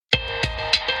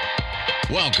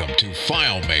Welcome to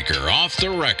FileMaker Off the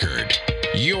Record.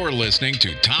 You're listening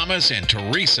to Thomas and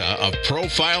Teresa of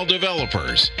Profile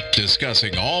Developers,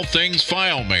 discussing all things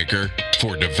FileMaker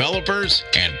for developers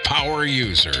and power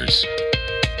users.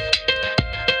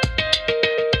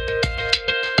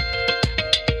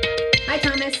 Hi,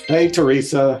 Thomas. Hey,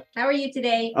 Teresa. How are you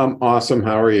today? I'm awesome.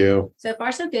 How are you? So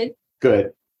far, so good.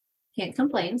 Good. Can't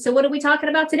complain. So what are we talking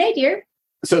about today, dear?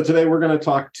 So today we're going to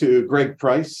talk to Greg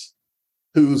Price,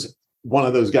 who's one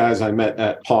of those guys I met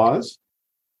at Pause.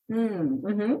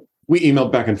 Mm-hmm. We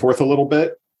emailed back and forth a little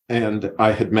bit, and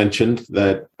I had mentioned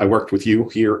that I worked with you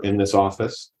here in this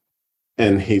office.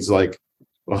 And he's like,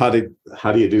 well, how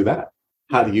do you do that?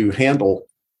 How do you handle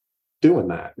doing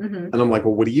that? Mm-hmm. And I'm like,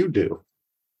 well, what do you do?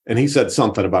 And he said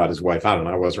something about his wife. I don't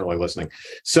know. I wasn't really listening.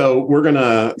 So we're going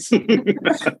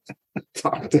to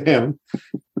talk to him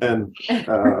and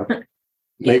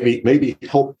maybe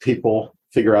help people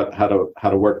figure out how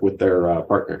to work with their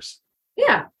partners.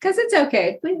 Yeah, because it's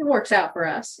okay. It works out for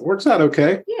us. It works out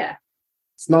okay. Yeah.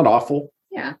 It's not awful.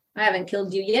 Yeah. I haven't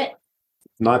killed you yet.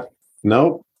 Nope.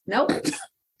 Nope.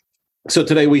 So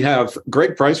today we have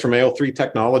Greg Price from AL3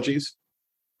 Technologies.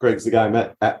 Greg's the guy I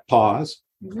met at Pause.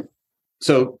 Mm-hmm.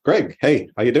 So Greg, hey,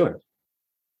 how you doing?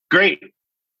 Great.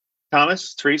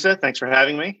 Thomas, Teresa, thanks for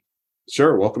having me.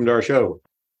 Sure. Welcome to our show.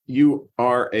 You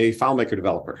are a FileMaker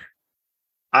developer.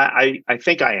 I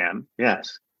think I am.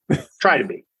 Yes. Try to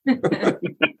be.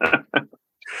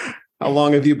 How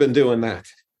long have you been doing that?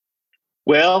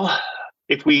 Well,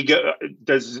 if we go,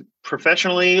 does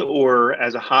professionally or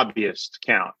as a hobbyist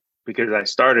count? Because I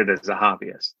started as a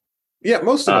hobbyist. Yeah,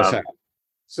 most of us have.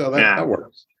 So that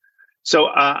works. So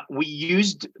we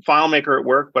used FileMaker at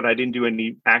work, but I didn't do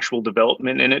any actual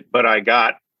development in it. But I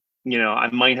got, I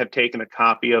might have taken a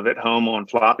copy of it home on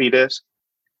floppy disk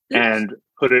and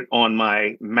put it on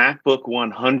my MacBook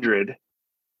 100.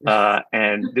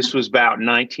 And this was about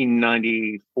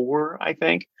 1994, I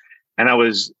think. And I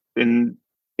was in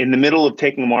the middle of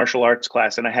taking a martial arts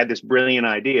class, and I had this brilliant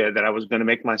idea that I was going to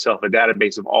make myself a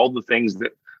database of all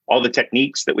the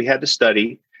techniques that we had to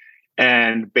study,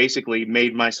 and basically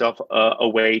made myself a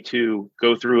way to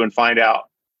go through and find out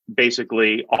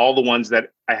basically all the ones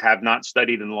that I have not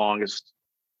studied in the longest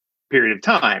period of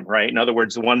time, right? In other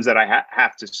words, the ones that I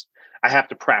have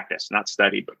to practice, not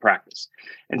study, but practice.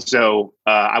 And so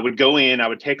I would go in, I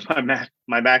would take my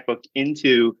MacBook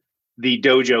into the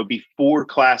dojo before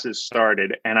classes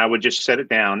started, and I would just set it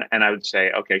down and I would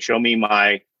say, okay, show me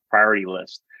my priority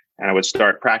list. And I would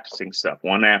start practicing stuff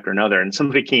one after another. And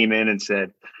somebody came in and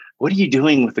said, what are you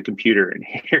doing with the computer in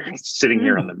here, sitting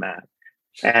here on the mat?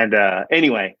 And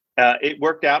anyway, it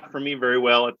worked out for me very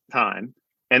well at the time.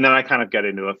 And then I kind of got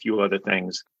into a few other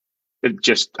things,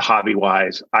 just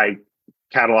hobby-wise. I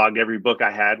cataloged every book I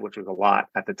had, which was a lot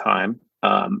at the time.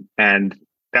 And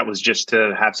that was just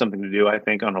to have something to do, I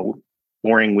think, on a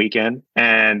boring weekend.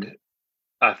 And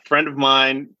a friend of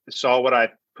mine saw what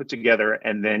I put together,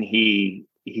 and then he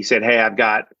said, hey, I've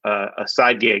got a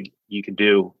side gig you could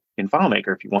do in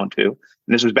FileMaker if you want to. And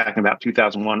this was back in about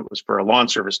 2001. It was for a lawn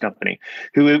service company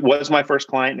who was my first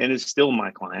client and is still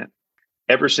my client.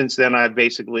 Ever since then, I've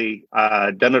basically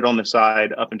done it on the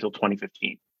side up until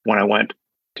 2015 when I went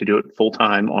to do it full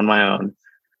time on my own.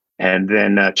 And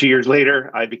then 2 years later,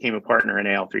 I became a partner in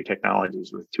AL3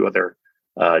 Technologies with two other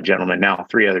gentlemen, now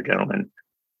three other gentlemen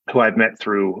who I've met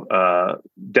through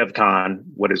DevCon,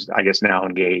 what is, I guess, now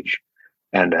Engage,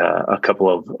 and a couple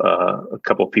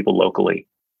of people locally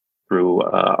through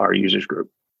our users group.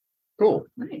 Cool.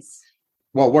 Nice.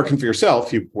 Well, working for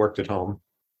yourself, you've worked at home.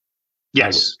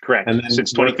 Yes, correct. And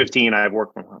since 2015, I've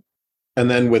worked from home. And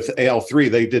then with AL3,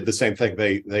 they did the same thing.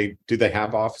 They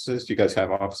have offices? Do you guys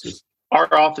have offices?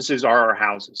 Our offices are our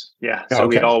houses. Yeah. So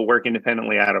Okay. we all work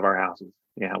independently out of our houses.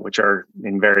 Yeah, which are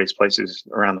in various places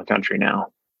around the country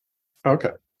now.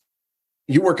 Okay.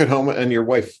 You work at home, and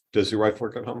does your wife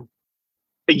work at home?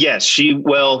 Yes, she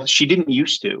didn't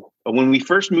used to. When we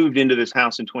first moved into this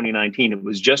house in 2019, it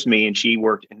was just me, and she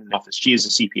worked in an office. She is a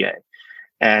CPA,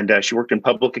 and she worked in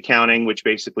public accounting, which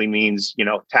basically means,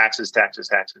 taxes.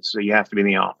 So you have to be in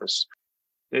the office.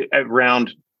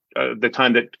 Around the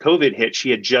time that COVID hit, she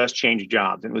had just changed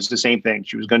jobs, and it was the same thing.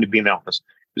 She was going to be in the office.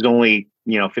 There's only,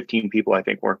 15 people, I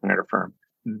think, working at her firm.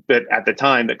 But at the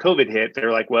time that COVID hit,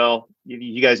 they're like, well,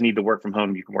 you guys need to work from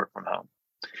home. You can work from home.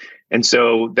 And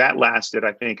so that lasted,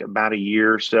 I think, about a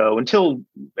year or so until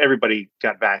everybody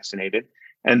got vaccinated.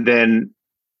 And then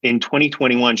in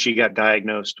 2021, she got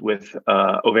diagnosed with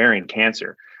ovarian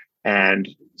cancer. And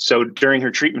so during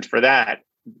her treatment for that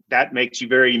makes you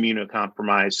very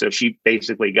immunocompromised. So she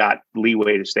basically got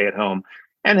leeway to stay at home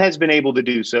and has been able to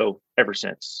do so ever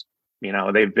since.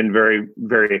 they've been very,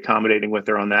 very accommodating with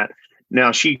her on that.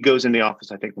 Now she goes in the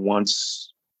office, I think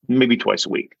once, maybe twice a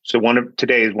week. So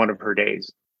today is one of her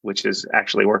days, which is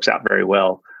actually works out very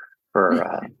well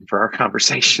for our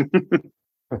conversation.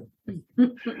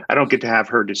 I don't get to have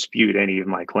her dispute any of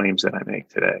my claims that I make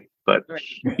today, but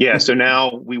yeah. So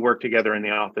now we work together in the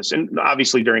office, and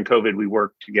obviously during COVID, we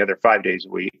work together 5 days a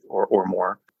week or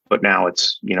more. But now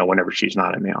it's whenever she's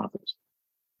not in the office.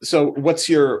 So what's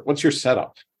your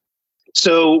setup?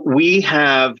 So we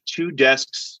have two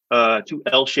desks, two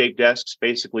L-shaped desks,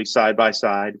 basically side by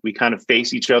side. We kind of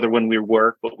face each other when we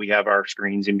work, but we have our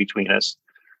screens in between us,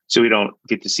 so we don't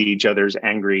get to see each other's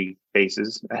angry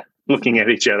faces looking at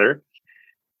each other.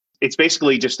 It's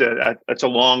basically just it's a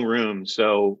long room,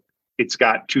 so it's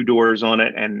got two doors on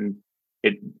it, and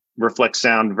it reflects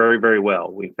sound very, very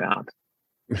well, we found.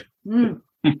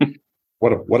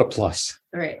 What a plus.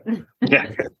 Right.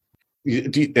 Yeah.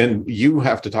 And you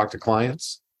have to talk to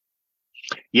clients?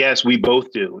 Yes, we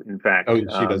both do. In fact, she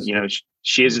does.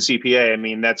 She is a CPA. I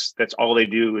mean, that's all they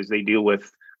do is they deal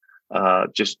with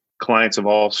just clients of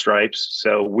all stripes.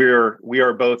 So we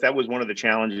are both. That was one of the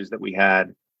challenges that we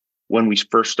had when we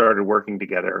first started working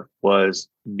together, was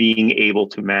being able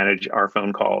to manage our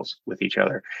phone calls with each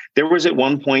other. There was at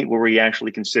one point where we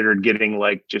actually considered getting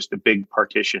like just a big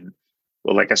partition,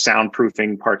 or like a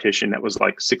soundproofing partition that was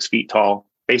like 6 feet tall,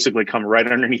 basically come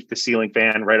right underneath the ceiling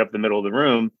fan, right up the middle of the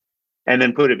room, and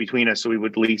then put it between us so we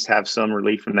would at least have some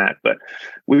relief from that. But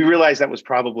we realized that was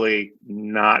probably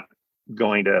not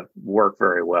going to work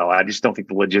very well. I just don't think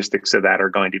the logistics of that are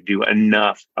going to do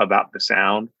enough about the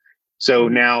sound. So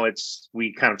now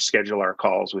we kind of schedule our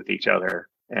calls with each other,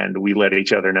 and we let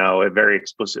each other know very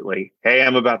explicitly, hey,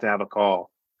 I'm about to have a call.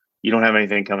 You don't have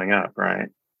anything coming up, right?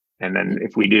 And then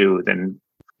if we do, then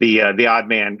the odd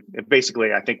man,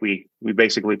 basically, I think we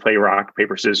basically play rock,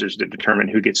 paper, scissors to determine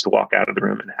who gets to walk out of the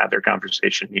room and have their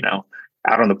conversation, out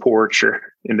on the porch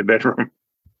or in the bedroom.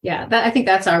 Yeah, I think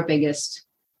that's our biggest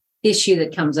issue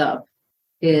that comes up,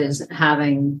 is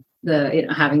having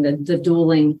the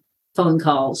dueling phone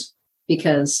calls,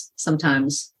 because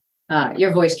sometimes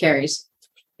your voice carries,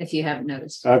 if you haven't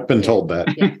noticed. I've been told that.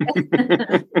 Yeah.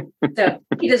 So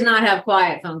he does not have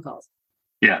quiet phone calls.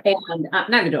 Yeah. And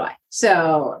neither do I.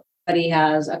 So, but he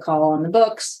has a call on the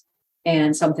books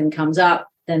and something comes up,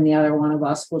 then the other one of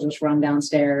us will just run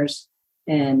downstairs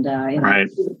and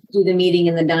do the meeting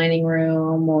in the dining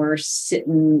room or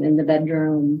sitting in the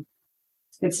bedroom.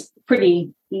 It's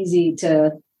pretty easy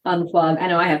to unplug. I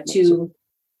know I have two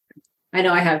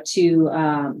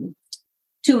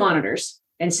monitors.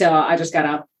 And so I just got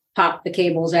to pop the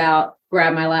cables out,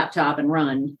 grab my laptop and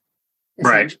run.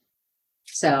 Right.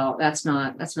 So that's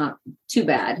not too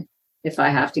bad if I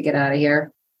have to get out of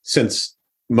here. Since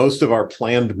most of our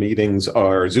planned meetings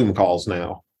are Zoom calls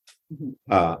now,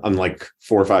 unlike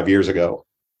 4 or 5 years ago,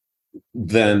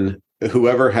 then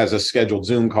whoever has a scheduled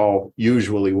Zoom call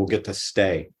usually will get to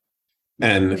stay.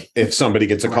 And if somebody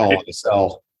gets a call on a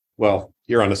cell, well,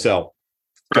 you're on a cell.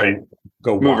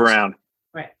 Go move around.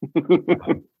 Right.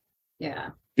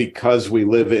 Yeah. Because we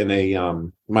live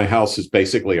in my house is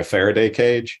basically a Faraday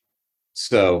cage.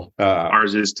 So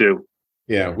ours is too.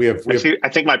 Yeah, we have. I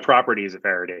think my property is a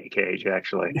Faraday cage,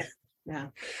 actually. Yeah.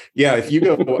 Yeah, if you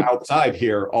go outside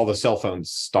here, all the cell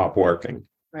phones stop working.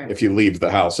 Right. If you leave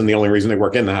the house, and the only reason they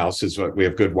work in the house is we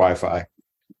have good Wi-Fi.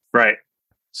 Right.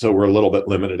 So we're a little bit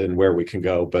limited in where we can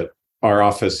go, but our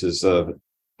office is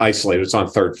isolated. It's on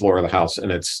the 3rd floor of the house,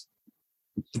 and it's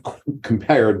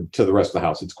compared to the rest of the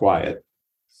house, it's quiet.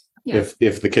 Yeah.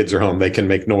 If the kids are home, they can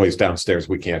make noise downstairs.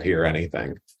 We can't hear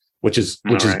anything, which is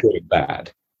good and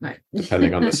bad, right,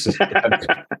 depending on the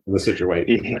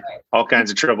situation. Yeah. All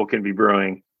kinds of trouble can be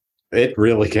brewing. It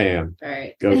really can.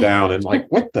 Right. Go down and like,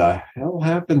 what the hell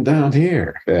happened down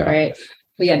here? Yeah. Right.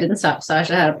 Well, yeah, didn't stop.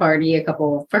 Sasha had a party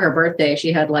for her birthday.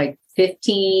 She had like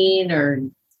 15 or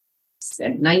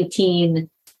 19,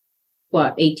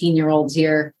 18-year-olds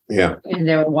here. Yeah. And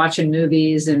they were watching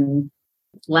movies and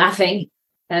laughing,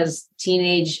 as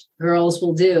teenage girls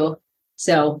will do.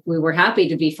 So we were happy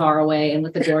to be far away and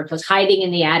with the door closed, hiding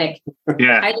in the attic,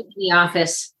 hiding in the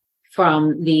office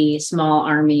from the small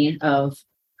army of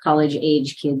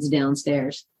college-age kids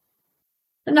downstairs.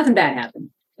 But nothing bad happened.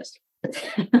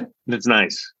 It's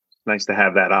nice. Nice to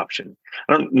have that option.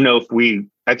 I don't know if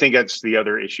I think that's the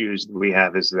other issues we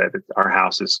have, is that our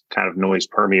house is kind of noise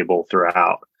permeable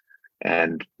throughout,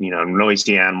 and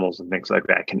noisy animals and things like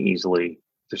that can easily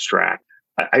distract.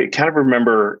 I kind of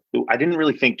remember I didn't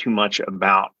really think too much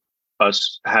about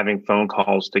us having phone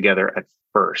calls together at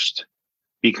first,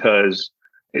 because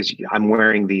I'm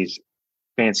wearing these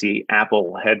fancy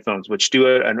Apple headphones, which do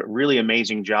a really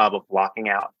amazing job of blocking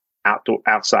out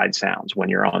outside sounds when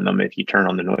you're on them if you turn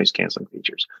on the noise canceling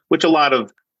features, which a lot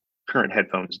of current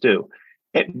headphones do.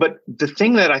 But the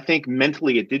thing that I think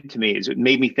mentally it did to me is it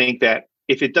made me think that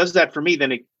if it does that for me,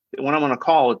 then when I'm on a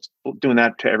call, it's doing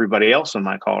that to everybody else on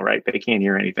my call, right? They can't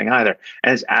hear anything either.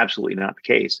 And it's absolutely not the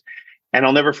case. And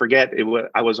I'll never forget,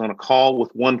 I was on a call with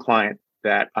one client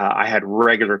that I had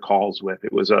regular calls with.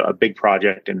 It was a big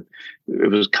project, and it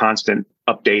was constant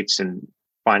updates and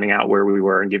finding out where we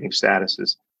were and giving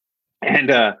statuses.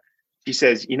 And he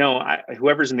says,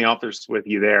 whoever's in the office with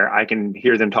you there, I can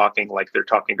hear them talking like they're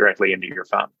talking directly into your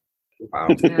phone. Wow.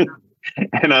 Yeah.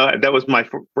 And that was my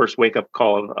first wake up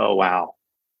call of, oh, wow,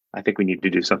 I think we need to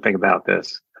do something about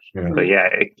this. Yeah. But yeah,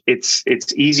 it's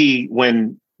easy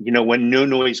when no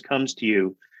noise comes to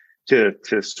you to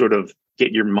sort of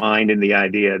get your mind in the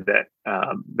idea that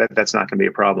that's not going to be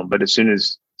a problem. But as soon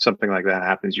as something like that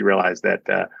happens, you realize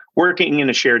that working in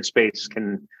a shared space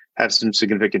can have some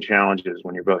significant challenges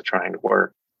when you're both trying to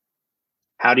work.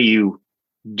 How do you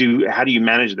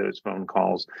manage those phone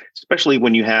calls, especially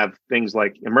when you have things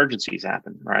like emergencies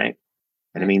happen, right?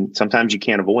 And I mean, sometimes you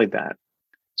can't avoid that.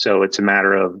 So it's a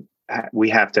matter of we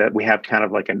have kind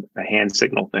of like a hand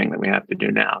signal thing that we have to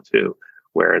do now too,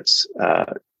 where it's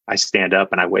I stand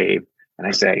up and I wave and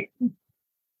I say,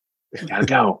 "Gotta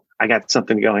go. I got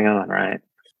something going on." Right?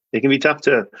 It can be tough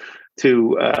to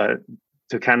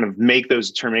kind of make those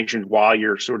determinations while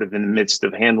you're sort of in the midst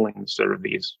of handling sort of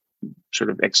these sort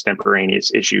of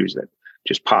extemporaneous issues that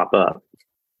just pop up.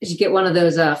 Did you get one of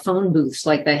those phone booths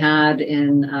like they had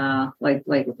in like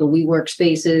the WeWork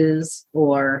spaces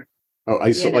or? Oh,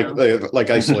 like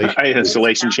isolation.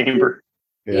 Isolation chamber.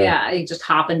 Yeah, you just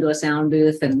hop into a sound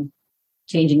booth and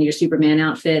change into your Superman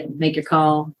outfit and make your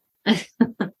call.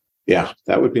 Yeah,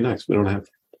 that would be nice. We don't have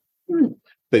that.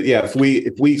 But yeah,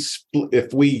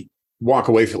 if we walk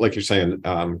away from, like you're saying,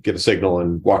 get a signal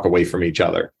and walk away from each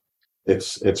other,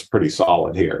 it's pretty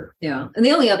solid here. Yeah, and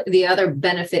the other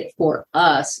benefit for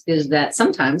us is that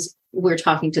sometimes we're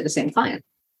talking to the same client,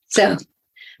 so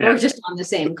we're just on the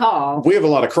same call. We have a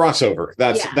lot of crossover.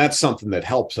 That's something that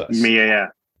helps us. Yeah.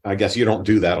 I guess you don't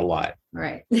do that a lot.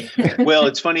 Right. Well,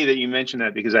 it's funny that you mentioned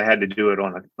that because I had to do it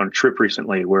on a trip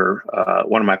recently where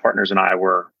one of my partners and I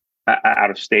were out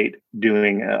of state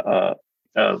doing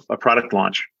a product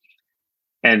launch.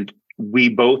 And we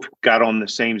both got on the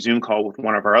same Zoom call with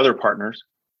one of our other partners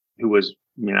who was,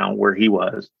 where he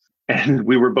was. And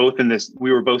we were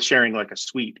both sharing like a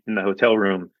suite in the hotel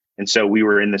room. And so we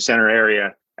were in the center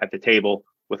area at the table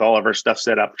with all of our stuff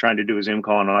set up, trying to do a Zoom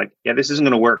call. And I'm like, yeah, this isn't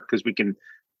going to work because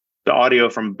the audio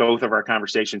from both of our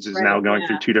conversations is now going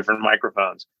through two different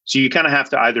microphones. So you kind of have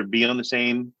to either be on the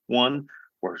same one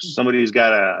or somebody's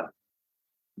got to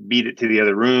beat it to the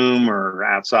other room or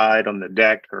outside on the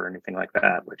deck or anything like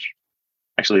that, which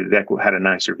actually the deck had a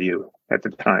nicer view at the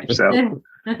time. So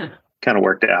kind of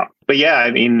worked out. But yeah, I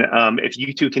mean, if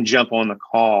you two can jump on the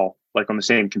call, like on the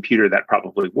same computer, that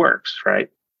probably works, right?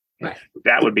 Right.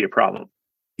 That would be a problem.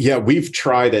 Yeah, we've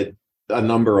tried it a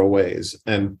number of ways,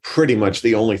 and pretty much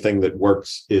the only thing that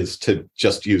works is to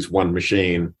just use one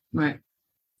machine. Right.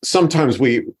 Sometimes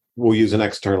we will use an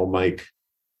external mic,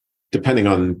 depending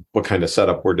on what kind of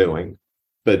setup we're doing.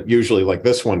 But usually, like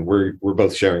this one, we're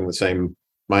both sharing the same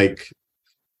mic,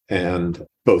 and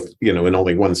both, in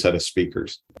only one set of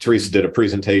speakers. Teresa did a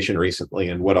presentation recently,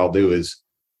 and what I'll do is,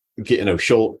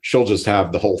 she'll just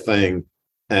have the whole thing,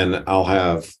 and I'll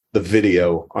have the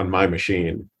video on my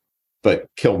machine, but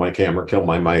kill my camera, kill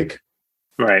my mic.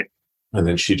 Right. And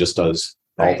then she just does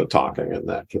all the talking in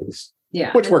that case.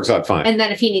 Yeah. Which works out fine. And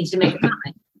then if he needs to make a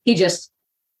comment, he just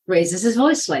raises his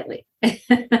voice slightly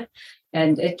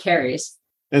and it carries.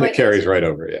 And it carries right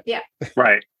over. Yeah.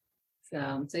 Right.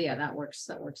 So yeah, that works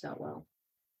out well.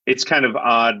 It's kind of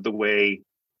odd the way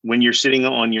when you're sitting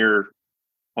on your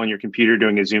computer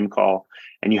doing a Zoom call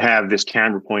and you have this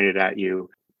camera pointed at you.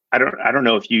 I don't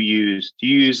know if do you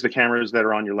use the cameras that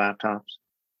are on your laptops?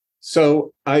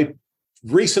 So I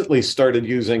recently started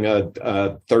using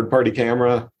a third-party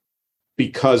camera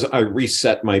because I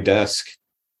reset my desk,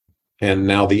 and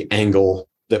now the angle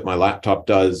that my laptop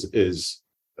does is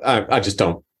I just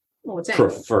don't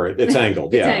prefer it. It's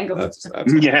angled. It's yeah. angled. That's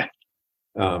yeah.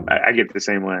 I get the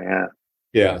same way. Yeah.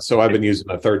 Yeah. So I've been using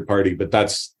a third party, but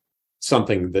that's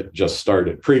something that just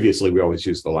started. Previously, we always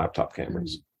used the laptop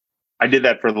cameras. I did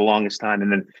that for the longest time.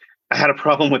 And then I had a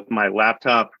problem with my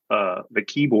laptop, the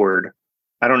keyboard.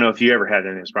 I don't know if you ever had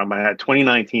any of this problem. I had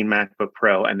 2019 MacBook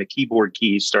Pro and the keyboard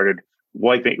keys started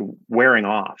wearing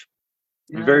off.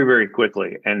 very, very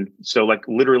quickly. And so like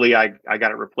literally I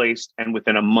got it replaced, and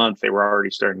within a month they were already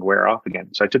starting to wear off again.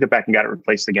 So I took it back and got it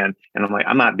replaced again. And I'm like,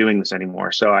 I'm not doing this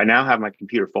anymore. So I now have my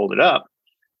computer folded up,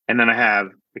 and then I have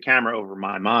the camera over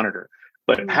my monitor.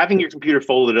 But having your computer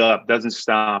folded up doesn't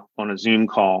stop on a Zoom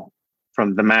call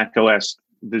from the Mac OS,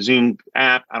 the Zoom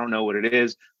app. I don't know what it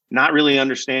is. Not really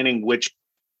understanding which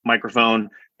microphone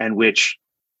and which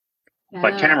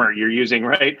camera you're using,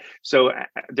 right? So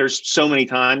there's so many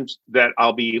times that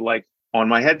I'll be like on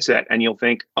my headset, and you'll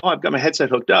think, oh, I've got my headset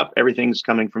hooked up, everything's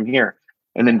coming from here.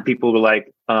 And then people were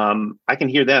like, I can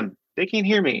hear them. They can't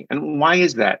hear me. And why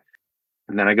is that?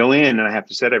 And then I go in and I have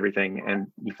to set everything, and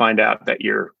you find out that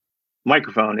your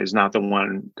microphone is not the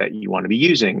one that you want to be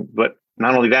using. But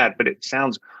not only that, but it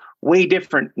sounds way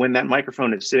different when that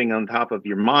microphone is sitting on top of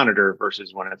your monitor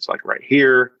versus when it's like right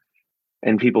here.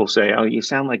 And people say, oh, you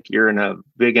sound like you're in a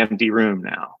big empty room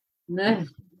now. No.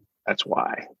 That's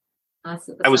why.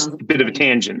 That was a bit of a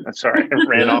tangent. I'm sorry. I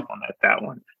ran off on that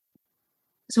one.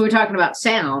 So we're talking about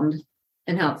sound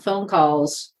and how phone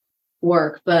calls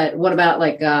work, but what about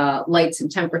like lights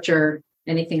and temperature,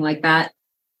 anything like that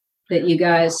you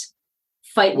guys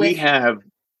fight with? We have,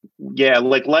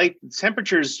 like light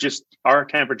temperatures, just our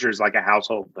temperature is like a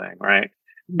household thing, right?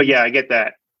 But yeah, I get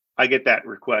that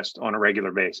request on a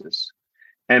regular basis.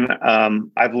 And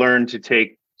I've learned to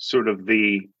take sort of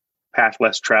the path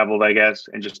less traveled, I guess,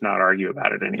 and just not argue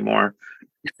about it anymore.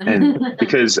 And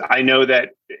because I know that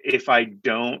if I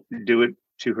don't do it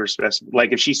to her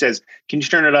like if she says, can you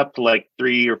turn it up to like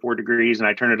 3 or 4 degrees, and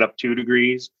I turn it up 2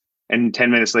 degrees, and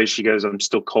 10 minutes later she goes, I'm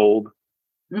still cold.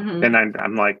 And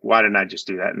I'm like, why didn't I just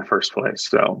do that in the first place?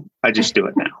 So I just do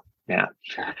it now. Yeah.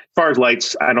 As far as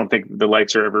lights, I don't think the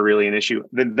lights are ever really an issue.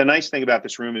 The nice thing about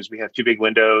this room is we have 2 big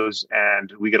windows,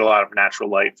 and we get a lot of natural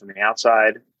light from the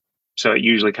outside. So it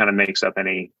usually kind of makes up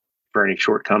any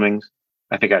shortcomings.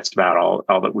 I think that's about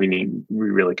all that we need. We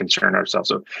really concern ourselves.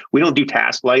 So we don't do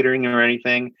task lighting or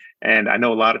anything. And I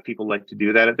know a lot of people like to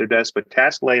do that at their desk, but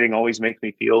task lighting always makes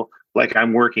me feel like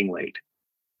I'm working late,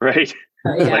 right?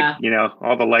 Yeah. Like,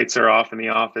 all the lights are off in the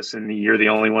office and you're the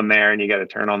only one there, and you got to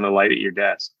turn on the light at your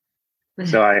desk.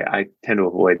 So I tend to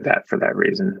avoid that for that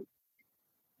reason.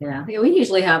 Yeah. We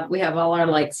usually have all our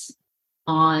lights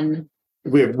on.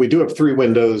 We do have 3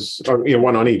 windows, or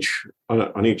one on each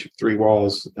of 3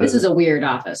 walls. This is a weird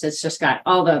office. It's just got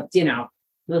all the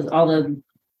all the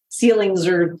ceilings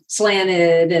are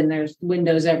slanted, and there's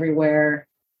windows everywhere,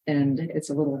 and it's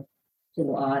a little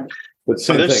odd. But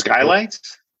are those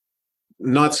skylights?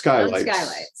 Not skylights. Not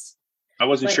skylights. I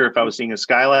wasn't sure if I was seeing a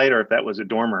skylight or if that was a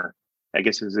dormer. I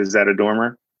guess is that a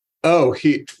dormer? Oh,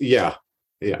 yeah.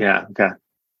 Okay.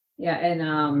 Yeah,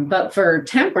 and but for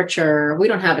temperature, we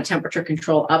don't have a temperature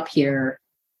control up here,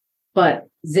 but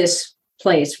this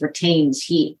place retains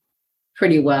heat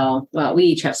pretty well. Well, we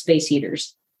each have space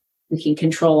heaters. We can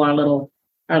control our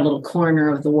little corner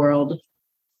of the world.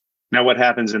 Now, what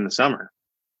happens in the summer?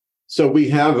 So we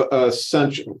have a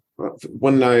central.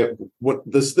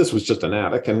 This was just an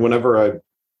attic, and whenever I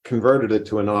converted it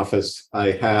to an office, I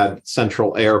had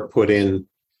central air put in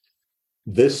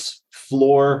this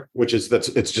floor,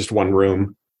 it's just one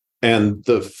room, and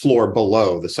the floor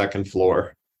below, the second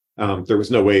floor. There was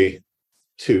no way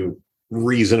to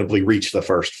reasonably reach the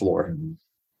first floor.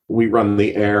 We run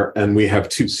the air, and we have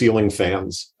 2 ceiling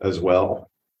fans as well.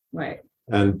 Right.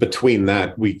 And between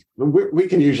that, we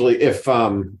can usually, if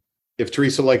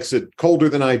Teresa likes it colder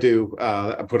than I do,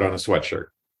 I put on a sweatshirt.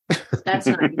 That's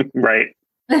not right.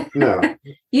 No.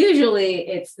 Usually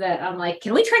it's that I'm like,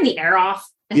 can we turn the air off?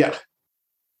 Yeah.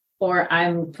 Or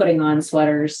I'm putting on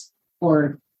sweaters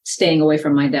or staying away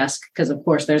from my desk because, of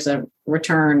course, there's a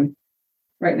return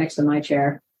right next to my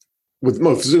chair. With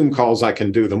most Zoom calls, I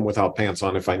can do them without pants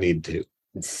on if I need to.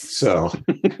 So,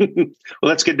 well,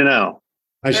 that's good to know.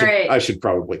 I should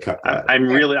probably cut that. I'm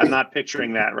not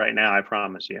picturing that right now. I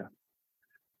promise you.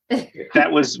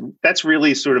 That's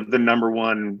really sort of the number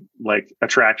one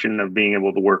attraction of being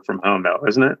able to work from home, though,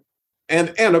 isn't it?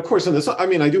 And of course,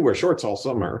 I do wear shorts all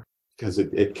summer because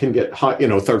it can get hot.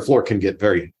 Third floor can get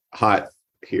very hot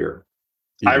here.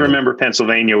 I remember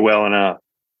Pennsylvania well enough.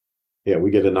 Yeah,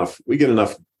 we get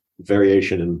enough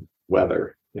variation in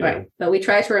weather. Right, but we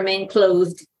try to remain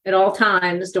clothed at all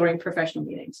times during professional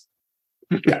meetings.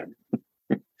 Yeah,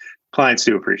 clients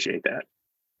do appreciate that.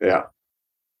 Yeah,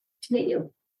 they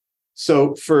do.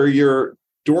 So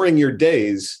during your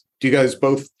days, do you guys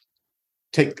both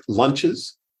take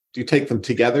lunches? Do you take them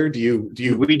together? Do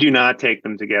you? We do not take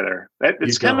them together.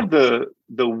 It's kind of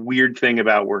the weird thing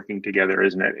about working together,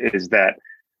 isn't it? Is that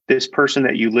this person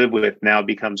that you live with now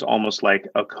becomes almost like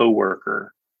a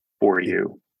coworker for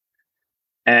you.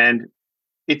 And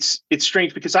it's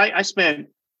strange because I spent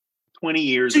 20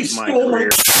 years She of my stole career.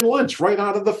 my lunch right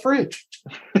out of the fridge.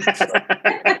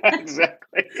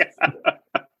 Exactly.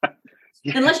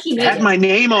 Yeah. Unless she had my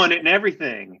name on it and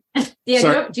everything.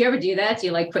 Yeah. Do you ever do that? Do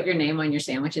you like put your name on your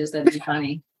sandwiches? That'd be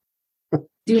funny.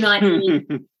 Do not eat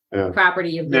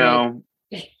property of the No.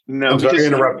 I'm sorry, I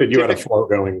interrupted. You had a flow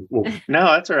going. No,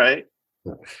 that's all right.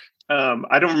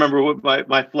 I don't remember what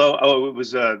my flow. Oh, it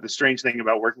was the strange thing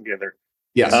about working together.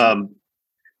 Yes.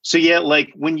 So yeah,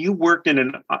 like when you worked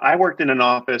I worked in an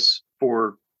office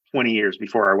for 20 years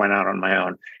before I went out on my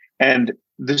own. And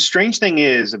the strange thing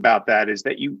is about that is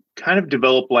that you kind of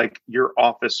develop like your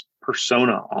office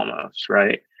persona almost,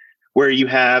 right? Where you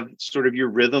have sort of your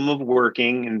rhythm of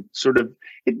working and sort of,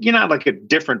 you're not like a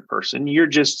different person. You're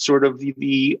just sort of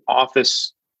the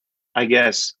office, I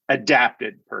guess,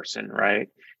 adapted person, right?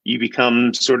 You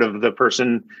become sort of the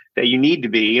person that you need to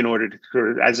be in order to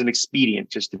sort of, as an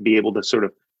expedient, just to be able to sort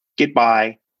of get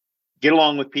by, get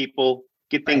along with people,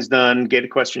 get things done, get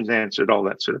questions answered, all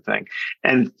that sort of thing.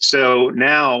 And so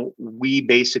now we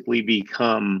basically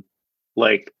become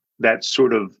like that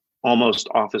sort of almost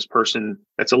office person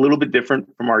that's a little bit different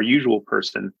from our usual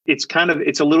person. It's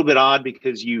a little bit odd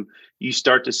because you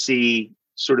start to see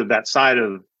sort of that side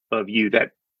of you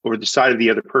that, or the side of the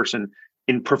other person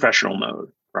in professional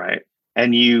mode, right?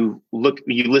 And you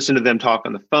listen to them talk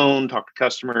on the phone, talk to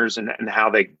customers and how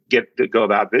they go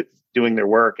about doing their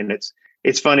work. And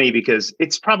it's funny because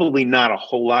it's probably not a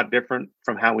whole lot different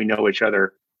from how we know each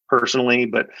other personally,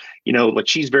 but like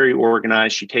she's very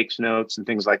organized. She takes notes and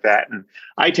things like that. And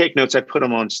I take notes, I put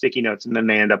them on sticky notes and then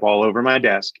they end up all over my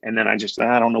desk. And then I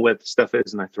don't know what the stuff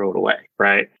is and I throw it away,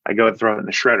 right? I go and throw it in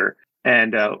the shredder.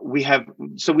 And we have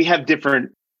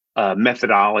different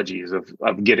methodologies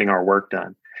of getting our work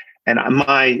done. And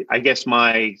I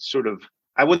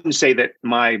wouldn't say that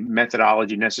my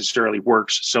methodology necessarily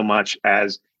works so much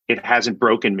as it hasn't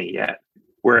broken me yet.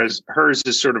 Whereas hers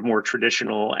is sort of more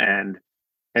traditional and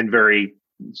very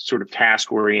sort of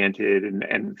task oriented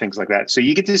and things like that. So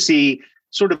you get to see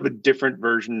sort of a different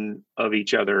version of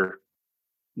each other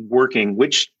working,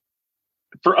 which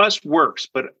for us works,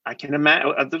 but I can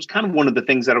imagine that was kind of one of the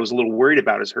things that I was a little worried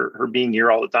about is her being here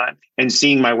all the time and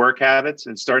seeing my work habits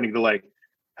and starting to like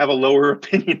have a lower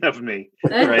opinion of me,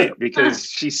 right? Because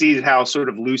she sees how sort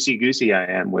of loosey-goosey I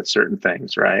am with certain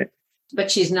things, right?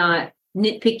 But she's not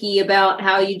nitpicky about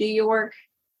how you do your work?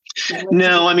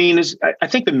 No, I mean, I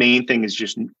think the main thing is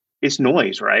just, it's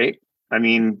noise, right? I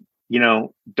mean,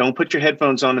 don't put your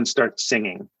headphones on and start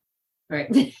singing.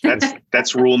 Right.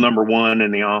 That's rule number one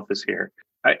in the office here.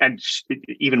 And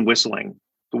even whistling,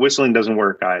 the whistling doesn't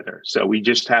work either. So we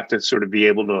just have to sort of be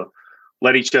able to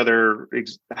let each other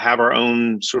have our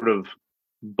own sort of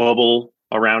bubble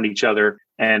around each other.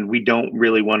 And we don't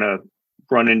really want to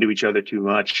run into each other too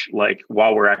much, like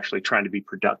while we're actually trying to be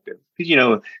productive.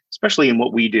 Because, especially in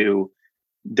what we do,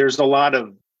 there's a lot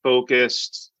of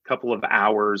focused couple of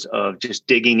hours of just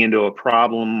digging into a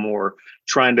problem or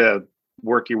trying to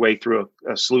work your way through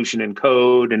a solution in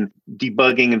code, and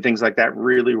debugging and things like that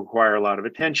really require a lot of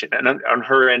attention. And on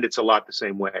her end, it's a lot the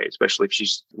same way, especially if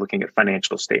she's looking at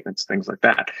financial statements, things like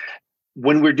that.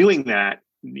 When we're doing that,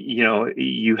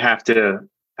 you have to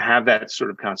have that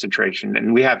sort of concentration,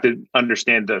 and we have to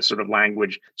understand the sort of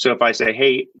language. So if I say,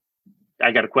 hey,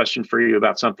 I got a question for you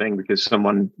about something because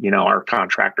someone, our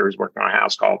contractor is working on a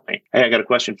house, called me. Hey, I got a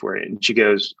question for you. And she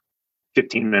goes,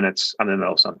 15 minutes, I'm in the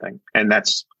middle of something. And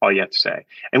that's all you have to say.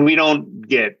 And we don't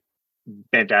get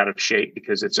bent out of shape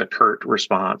because it's a curt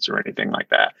response or anything like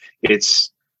that.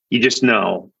 It's, you just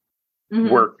know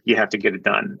work, you have to get it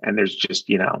done. And there's just,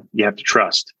 you have to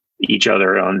trust each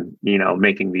other on,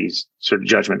 making these sort of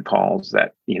judgment calls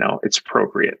that, it's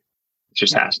appropriate. It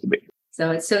just has to be.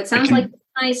 So it sounds like it's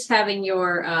nice having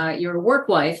your work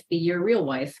wife be your real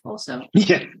wife also.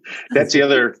 Yeah, that's the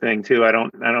other thing too. I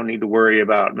don't need to worry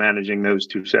about managing those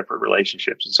two separate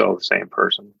relationships. It's all the same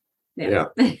person. Yeah.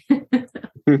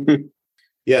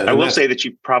 I will say that she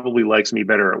probably likes me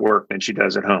better at work than she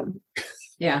does at home.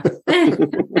 Yeah.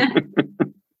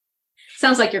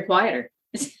 Sounds like you're quieter.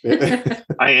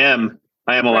 I am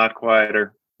a lot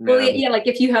quieter. Well, yeah, like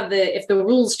if the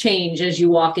rules change as you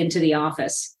walk into the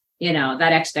office,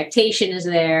 that expectation is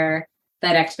there.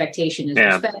 That expectation is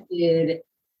respected.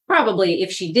 Probably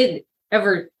if she did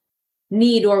ever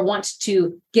need or want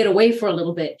to get away for a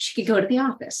little bit, she could go to the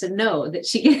office and know that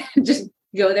she can just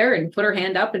go there and put her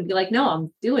hand up and be like, no,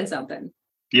 I'm doing something.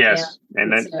 Yes.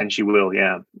 Yeah. And she will.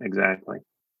 Yeah, exactly.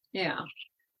 Yeah.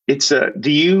 It's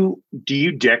do you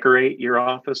decorate your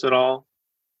office at all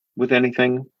with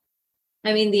anything?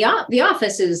 I mean, the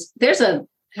office there's a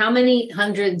How many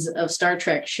hundreds of Star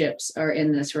Trek ships are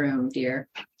in this room, dear?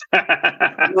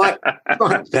 not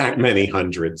that many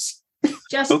hundreds.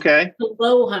 Just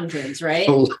below hundreds, right?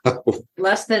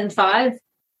 Less than 5,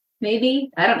 maybe.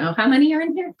 I don't know. How many are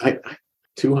in here?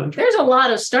 200. There's a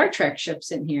lot of Star Trek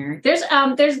ships in here.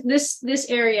 There's this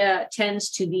area tends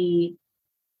to be.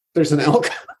 There's an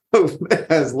alcove that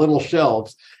has little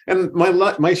shelves, and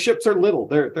my ships are little.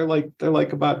 They're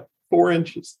like about 4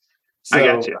 inches. So, I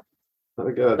got you.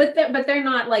 But they're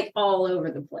not like all over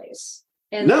the place.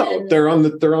 And no, they're on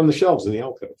the shelves in the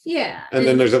alcove. Yeah, and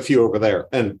then there's a few over there,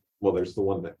 and well, there's the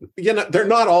one that they're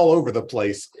not all over the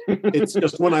place. It's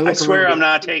just when I look. I swear I'm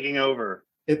not taking over.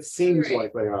 It seems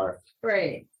like they are.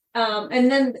 Right. And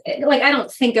then like I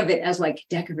don't think of it as like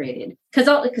decorated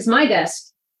because my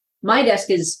desk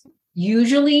is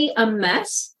usually a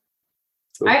mess.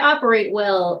 Cool. I operate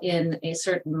well in a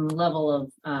certain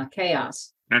level of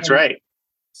chaos. That's right.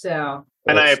 So.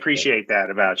 And I appreciate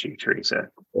that about you, Teresa.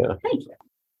 Yeah. Thank you.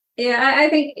 Yeah, I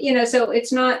think, so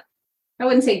it's not, I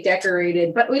wouldn't say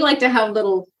decorated, but we like to have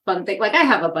little fun things. Like I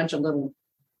have a bunch of little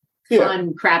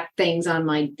fun crap things on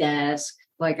my desk.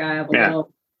 Like I have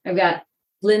I've got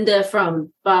Linda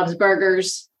from Bob's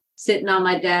Burgers sitting on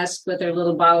my desk with her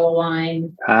little bottle of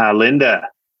wine. Linda.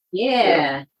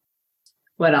 Yeah.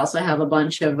 What else? I have a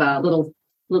bunch of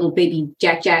little baby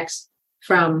Jack-Jacks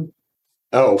from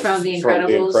the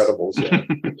Incredibles.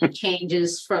 Yeah.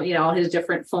 Changes from, all his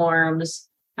different forms.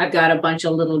 I've got a bunch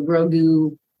of little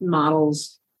Grogu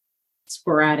models,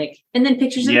 sporadic. And then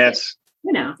pictures of kids.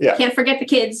 Can't forget the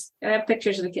kids. I have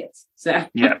pictures of the kids. So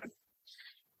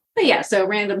but so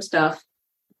random stuff.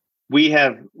 We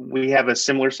have a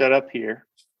similar setup here.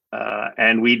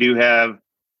 And we do have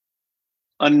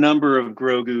a number of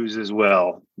Grogus as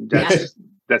well. That's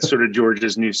sort of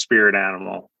George's new spirit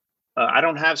animal. I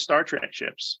don't have Star Trek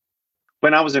ships.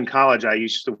 When I was in college, I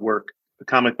used to work at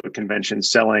comic book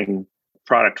conventions selling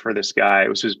product for this guy. It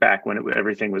was just back when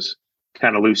everything was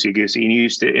kind of loosey-goosey. And he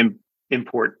used to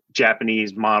import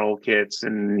Japanese model kits,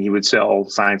 and he would sell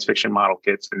science fiction model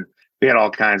kits. And we had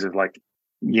all kinds of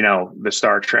the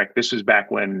Star Trek. This was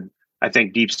back when I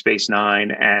think Deep Space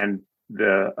Nine and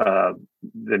the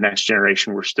Next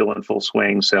Generation were still in full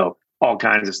swing. So all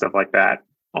kinds of stuff like that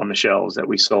on the shelves that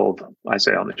we sold. I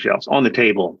say on the shelves, on the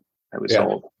table that we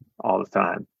sold all the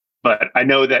time. But I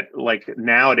know that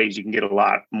nowadays you can get a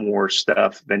lot more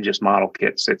stuff than just model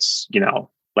kits. It's,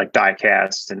 like die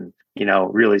casts and,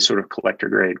 really sort of collector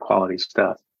grade quality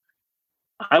stuff.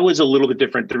 I was a little bit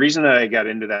different. The reason that I got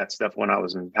into that stuff when I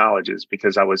was in college is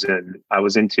because I was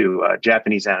into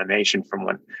Japanese animation from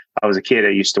when I was a kid. I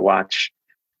used to watch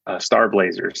Star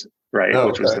Blazers, right?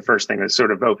 Which was the first thing that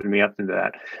sort of opened me up into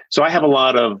that. So I have a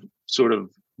lot of sort of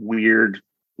weird,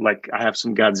 I have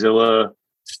some Godzilla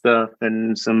stuff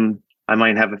and I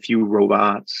might have a few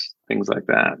robots, things like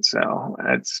that. So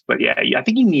I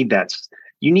think you need that.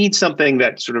 You need something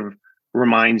that sort of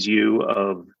reminds you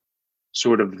of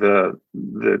sort of the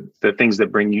things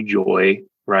that bring you joy,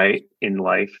 right, in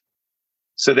life.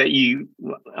 So that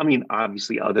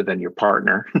obviously other than your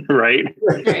partner, right?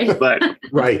 But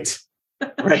right,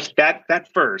 that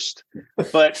first.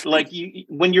 But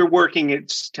when you're working,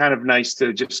 it's kind of nice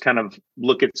to just kind of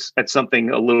look at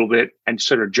something a little bit and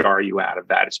sort of jar you out of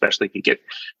that, especially if you get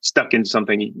stuck in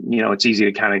something. It's easy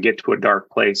to kind of get to a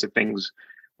dark place if things.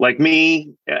 Like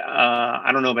me, I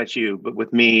don't know about you, but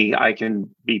with me, I can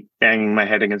be banging my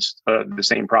head against the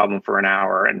same problem for an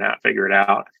hour and not figure it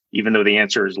out, even though the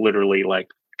answer is literally right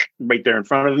there in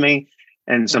front of me.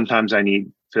 And sometimes I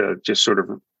need to just sort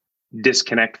of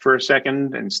disconnect for a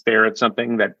second and stare at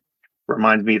something that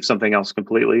reminds me of something else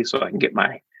completely, so I can get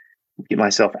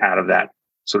myself out of that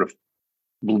sort of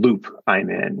loop I'm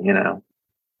in.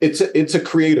 It's a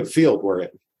creative field we're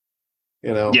in.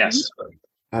 Yes.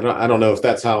 I don't know if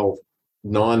that's how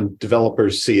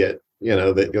non-developers see it.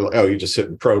 That you just sit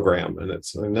and program, and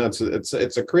it's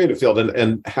a creative field,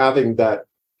 and having the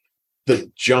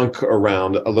junk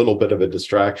around, a little bit of a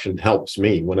distraction helps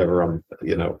me whenever I'm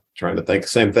trying to think.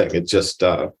 Same thing. It just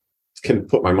can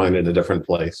put my mind in a different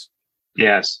place.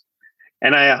 Yes,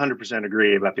 and I 100%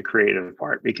 agree about the creative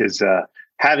part, because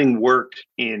having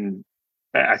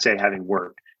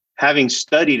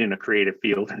studied in a creative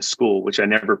field in school, which I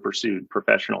never pursued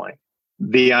professionally,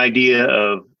 the idea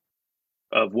of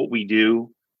what we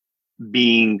do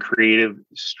being creative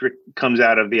comes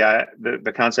out of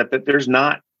the concept that there's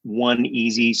not one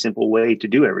easy, simple way to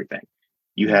do everything.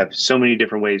 You have so many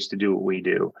different ways to do what we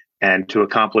do and to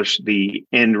accomplish the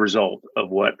end result of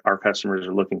what our customers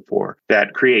are looking for.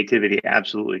 That creativity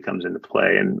absolutely comes into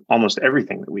play in almost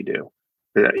everything that we do.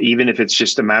 Even if it's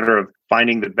just a matter of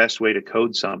finding the best way to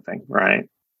code something, right?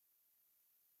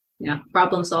 Yeah.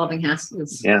 Problem solving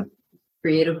is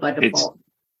creative by default.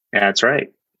 That's right.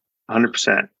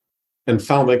 100%. And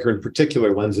FileMaker in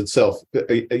particular lends itself,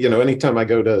 anytime I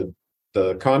go to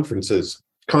the conferences,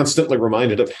 constantly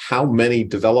reminded of how many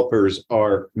developers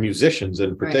are musicians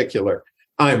in particular.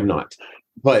 Right. I'm not,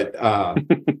 but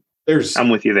I'm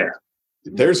with you there.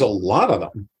 There's a lot of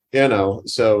them,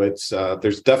 so it's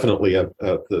there's definitely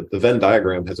the Venn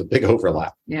diagram has a big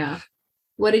overlap. Yeah.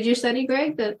 What did you study,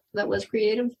 Greg, that was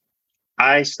creative?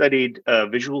 I studied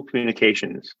visual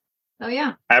communications. Oh,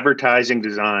 yeah. Advertising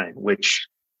design, which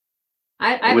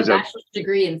I have a bachelor's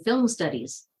degree in film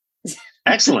studies.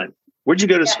 Excellent. Where'd you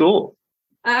go to school?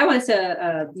 I went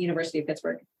to University of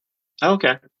Pittsburgh.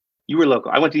 Okay. You were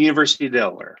local. I went to the University of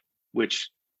Delaware,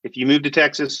 which if you move to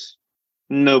Texas,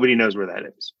 nobody knows where that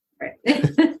is. Right.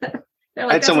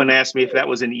 I had someone ask me if that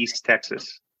was in East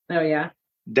Texas. Oh, yeah.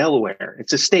 Delaware.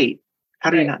 It's a state.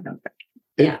 How do you not know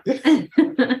that?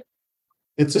 Yeah.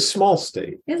 It's a small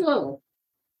state. It's local.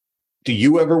 Do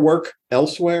you ever work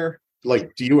elsewhere?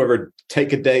 Like, do you ever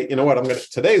take a day? You know what?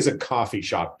 Today's a coffee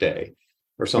shop day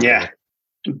or something. Yeah.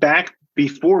 Back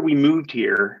before we moved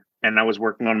here and I was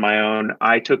working on my own,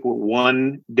 I took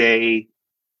one day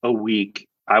a week.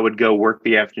 I would go work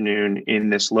the afternoon in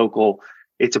this local,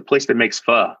 it's a place that makes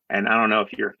pho. And I don't know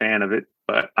if you're a fan of it,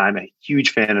 but I'm a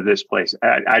huge fan of this place.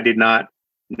 I did not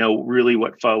know really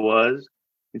what pho was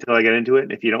until I got into it.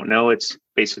 And if you don't know, it's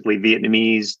basically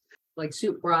Vietnamese. Like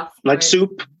soup broth. Like right?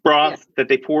 soup broth that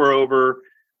they pour over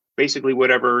basically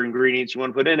whatever ingredients you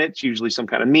want to put in it. It's usually some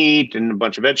kind of meat and a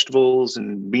bunch of vegetables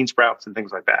and bean sprouts and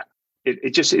things like that.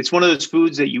 It's one of those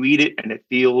foods that you eat it and it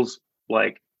feels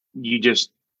like you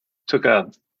just took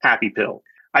a happy pill.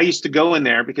 I used to go in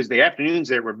there because the afternoons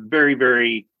there were very,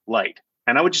 very light.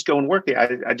 And I would just go and work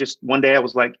there. I just, one day I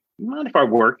was like, you mind if I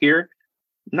work here?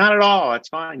 Not at all. It's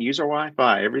fine. Use our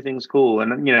Wi-Fi. Everything's cool.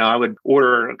 And, I would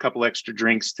order a couple extra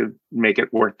drinks to make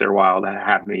it worth their while to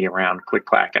have me around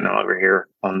click-clacking over here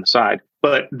on the side.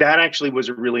 But that actually was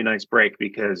a really nice break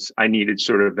because I needed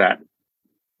sort of that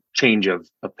change of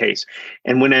pace.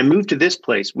 And when I moved to this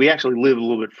place, we actually live a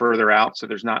little bit further out. So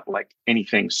there's not like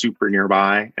anything super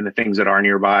nearby. And the things that are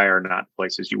nearby are not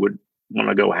places you would want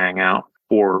to go hang out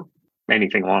for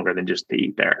anything longer than just to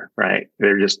eat there. Right.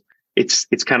 They're just, it's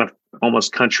kind of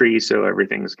almost country. So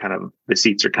everything's kind of, the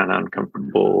seats are kind of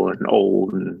uncomfortable and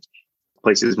old and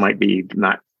places might be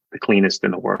not the cleanest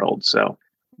in the world. So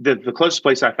the closest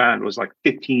place I found was like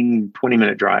 15,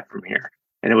 20-minute drive from here.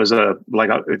 And it was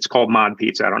it's called Mod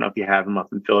Pizza. I don't know if you have them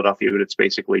up in Philadelphia, but it's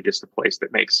basically just a place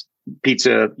that makes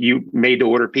pizza. You made to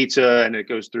order pizza and it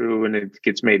goes through and it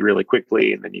gets made really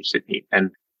quickly. And then you sit and eat.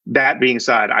 And that being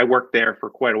said, I worked there for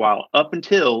quite a while up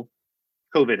until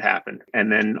COVID happened.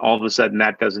 And then all of a sudden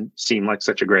that doesn't seem like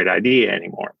such a great idea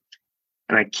anymore.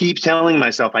 And I keep telling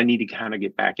myself I need to kind of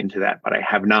get back into that, but I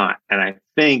have not. And I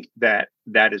think that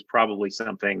is probably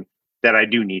something that I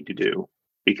do need to do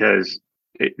because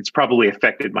it's probably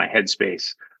affected my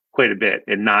headspace quite a bit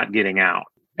and not getting out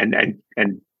and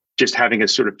just having a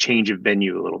sort of change of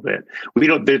venue a little bit.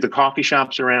 The coffee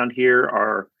shops around here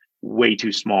are way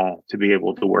too small to be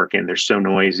able to work in. They're so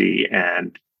noisy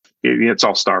and it's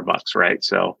all Starbucks, right?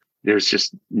 So there's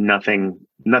just nothing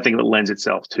that lends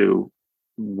itself to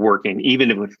working,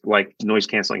 even with like noise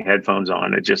canceling headphones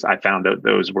on. I found out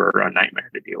those were a nightmare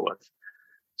to deal with.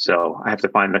 So I have to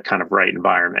find the kind of right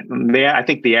environment. I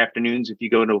think the afternoons, if you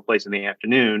go into a place in the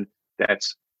afternoon,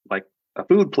 that's like a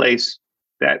food place,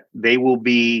 that they will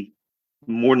be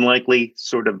more than likely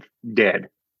sort of dead.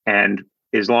 And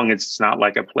as long as it's not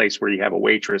like a place where you have a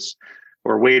waitress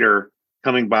or waiter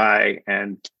coming by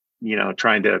and,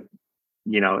 trying to,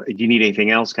 if you need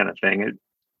anything else kind of thing,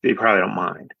 they probably don't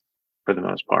mind for the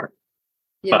most part.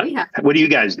 Yeah, but what do you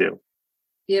guys do?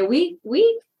 Yeah, we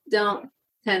don't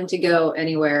tend to go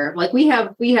anywhere. Like we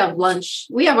have lunch.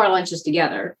 We have our lunches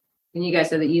together. And you guys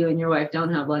said that you and your wife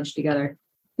don't have lunch together.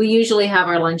 We usually have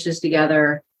our lunches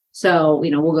together. So,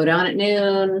 we'll go down at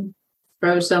noon,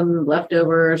 throw some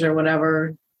leftovers or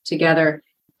whatever together.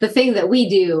 The thing that we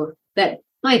do that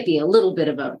might be a little bit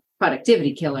of a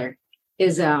productivity killer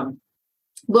is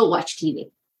we'll watch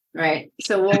TV, right?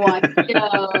 So we'll watch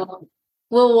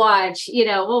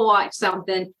we'll watch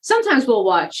something. Sometimes we'll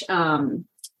watch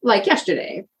like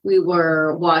yesterday, we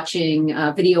were watching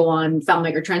a video on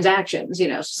FileMaker transactions.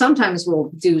 Sometimes we'll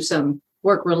do some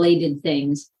work-related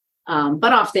things,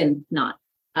 but often not.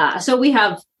 So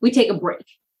we take a break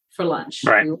for lunch.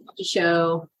 Right. We watch a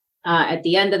show. At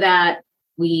the end of that,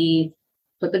 we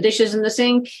put the dishes in the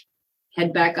sink,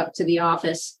 head back up to the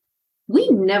office. We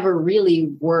never really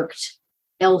worked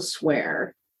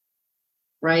elsewhere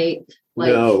right?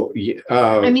 Like, no.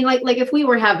 I mean, like if we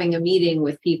were having a meeting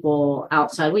with people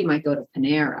outside, we might go to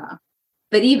Panera.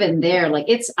 But even there, like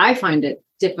I find it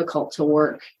difficult to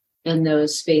work in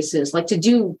those spaces. Like to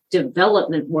do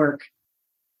development work,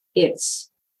 it's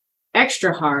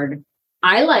extra hard.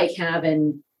 I like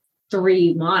having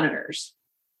 3 monitors,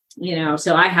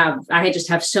 so I just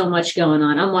have so much going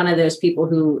on. I'm one of those people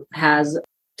who has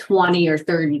 20 or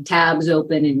 30 tabs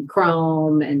open in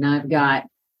Chrome, and I've got,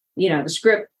 the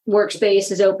script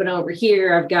workspace is open over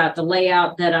here. I've got the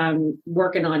layout that I'm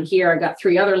working on here. I've got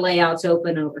 3 other layouts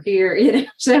open over here,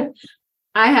 so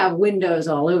I have windows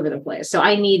all over the place. So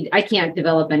I can't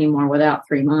develop anymore without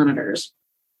 3 monitors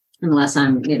unless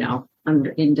I'm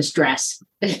in distress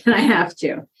and I have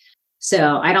to.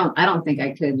 So I don't think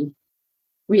I could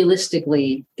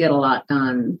realistically get a lot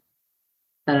done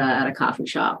at a coffee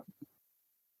shop.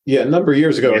 Yeah, a number of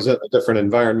years ago, I was in a different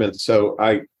environment. So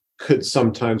I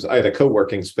had a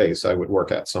co-working space I would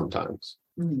work at sometimes.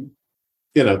 Mm-hmm.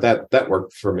 That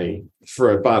worked for me.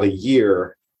 For about a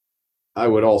year, I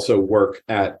would also work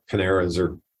at Panera's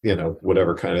or,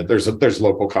 whatever kind of, there's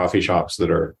local coffee shops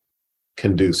that are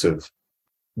conducive.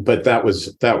 But that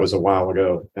was a while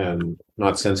ago and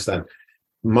not since then.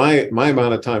 My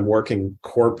amount of time working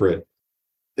corporate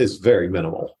is very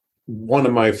minimal. One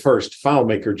of my first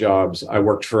FileMaker jobs, I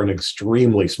worked for an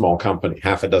extremely small company,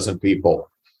 6 people,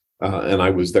 and I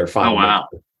was their FileMaker. Oh, wow.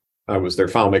 I was their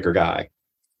FileMaker guy,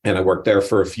 and I worked there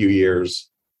for a few years.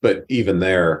 But even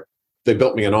there, they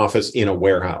built me an office in a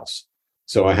warehouse,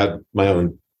 so I had my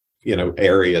own,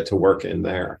 area to work in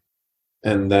there,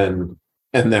 and then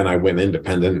I went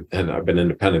independent, and I've been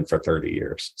independent for 30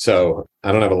 years. So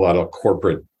I don't have a lot of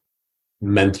corporate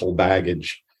mental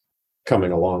baggage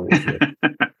coming along with me.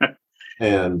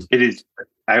 And it is,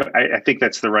 I think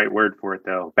that's the right word for it,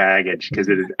 though, baggage, because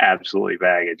it is absolutely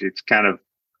baggage. It's kind of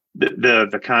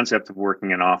the concept of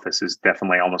working in office is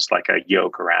definitely almost like a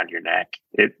yoke around your neck.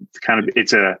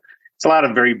 It's a lot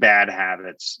of very bad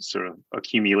habits sort of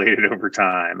accumulated over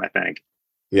time, I think.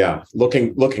 Yeah.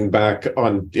 Looking back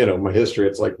on, my history,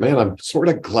 it's like, man, I'm sort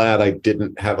of glad I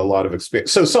didn't have a lot of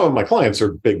experience. So some of my clients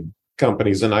are big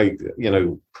companies, and I,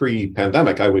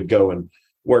 pre-pandemic, I would go and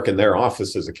work in their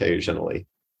offices occasionally.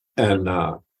 And,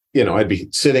 I'd be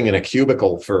sitting in a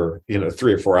cubicle for,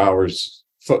 3 or 4 hours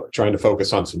trying to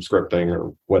focus on some scripting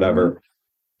or whatever.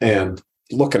 Mm-hmm. And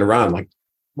looking around like,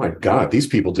 my God, these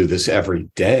people do this every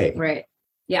day. Right.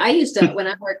 Yeah. I used to, when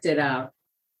I worked at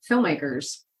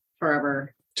Filmmakers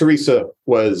forever. Teresa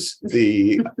was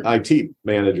the IT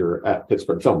manager at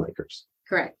Pittsburgh Filmmakers.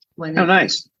 Correct.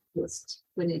 Nice.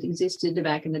 When it existed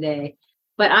back in the day.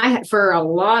 But for a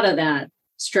lot of that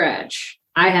stretch,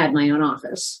 I had my own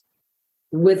office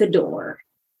with a door,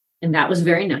 and that was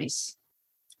very nice.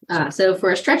 So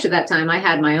for a stretch of that time, I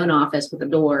had my own office with a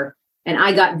door, and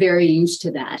I got very used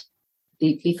to that.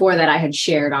 Before that, I had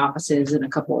shared offices in a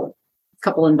couple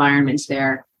environments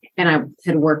there, and I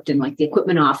had worked in like the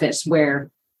equipment office where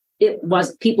it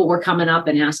was people were coming up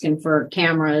and asking for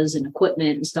cameras and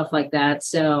equipment and stuff like that.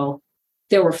 So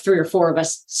there were 3 or 4 of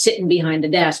us sitting behind a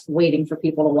desk waiting for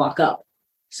people to walk up.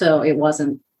 So it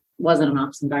wasn't an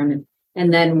office environment.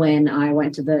 And then when I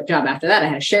went to the job after that, I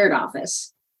had a shared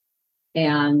office,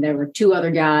 and there were 2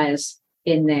 other guys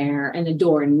in there, and the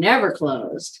door never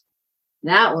closed.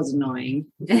 That was annoying.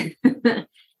 And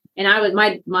I was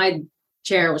my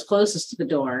chair was closest to the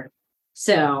door,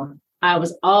 so I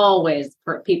was always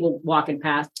for people walking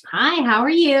past. Hi, how are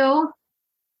you?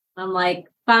 I'm like,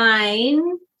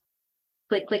 fine.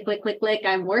 Click, click, click, click, click.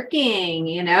 I'm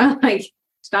working, like,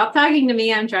 stop talking to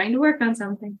me. I'm trying to work on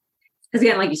something. Because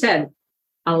again, like you said,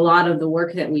 a lot of the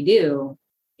work that we do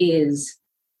needs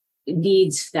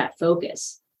that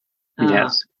focus.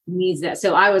 Yes. Needs that.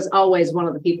 So I was always one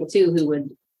of the people too, who would,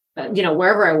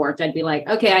 wherever I worked, I'd be like,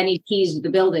 okay, I need keys to the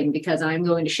building because I'm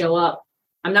going to show up.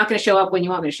 I'm not going to show up when you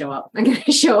want me to show up. I'm going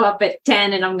to show up at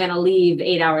 10 and I'm going to leave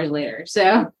 8 hours later.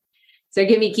 So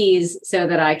give me keys so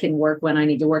that I can work when I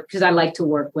need to work, because I like to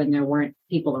work when there weren't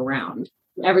people around.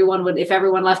 If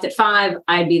everyone left at 5,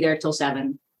 I'd be there till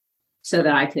 7 so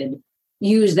that I could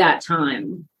use that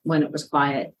time when it was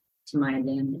quiet to my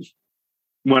advantage.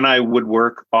 When I would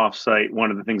work offsite,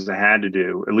 one of the things I had to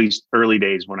do, at least early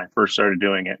days when I first started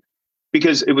doing it,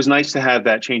 because it was nice to have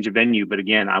that change of venue. But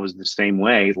again, I was the same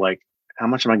way. Like, how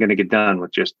much am I going to get done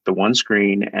with just the one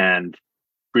screen and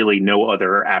really no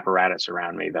other apparatus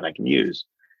around me that I can use?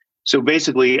 So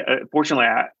basically, fortunately,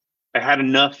 I had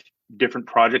enough different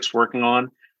projects working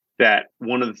on that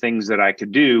one of the things that I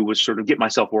could do was sort of get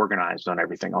myself organized on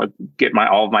everything. I'll get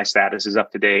all of my statuses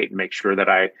up to date and make sure that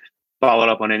I followed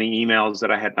up on any emails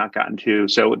that I had not gotten to.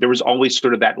 So there was always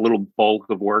sort of that little bulk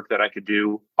of work that I could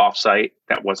do offsite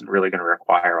that wasn't really going to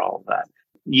require all of that.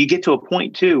 You get to a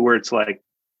point too where it's like,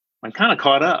 I'm kind of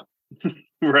caught up,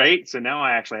 right? So now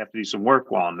I actually have to do some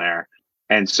work while I'm there.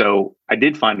 And so I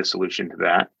did find a solution to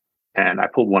that. And I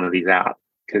pulled one of these out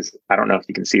because I don't know if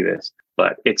you can see this,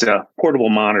 but it's a portable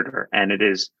monitor and it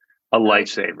is a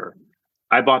lifesaver.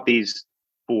 I bought these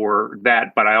for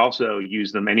that, but I also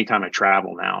use them anytime I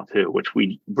travel now too, which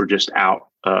we were just out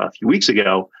a few weeks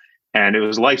ago, and it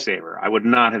was a lifesaver. I would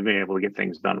not have been able to get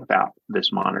things done without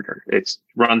this monitor. It's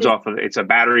a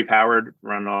battery powered,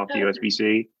 run off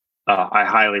USB-C. I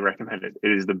highly recommend it.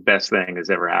 It is the best thing that's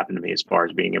ever happened to me as far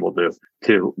as being able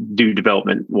to do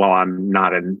development while I'm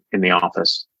not in the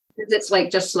office. It's like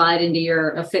just slide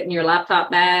into fit in your laptop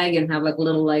bag and have like a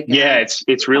little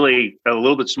it's really a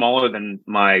little bit smaller than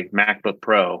my MacBook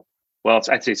Pro. Well,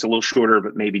 I'd say it's a little shorter,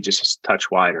 but maybe just a touch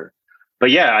wider.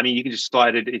 But yeah, I mean, you can just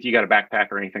slide it if you got a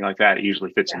backpack or anything like that. It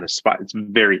usually fits in the spot. It's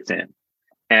very thin,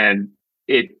 and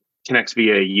it connects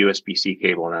via USB-C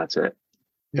cable, and that's it.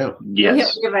 Yeah.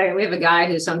 Yes. We have a guy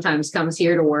who sometimes comes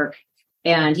here to work,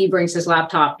 and he brings his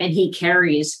laptop, and he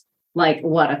carries like a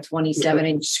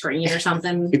 27-inch screen or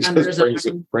something. He just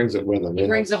brings it with him. He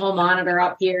brings the whole monitor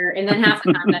up here, and then half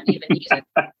the time doesn't even use it.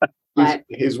 But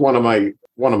he's one of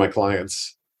my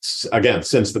clients. Again,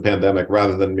 since the pandemic,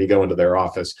 rather than me going to their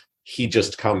office, he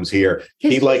just comes here.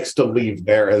 He likes to leave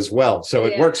there as well. So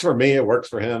it works for me. It works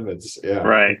for him. It's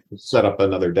right. Set up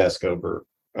another desk over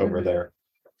there.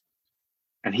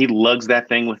 And he lugs that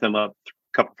thing with him up a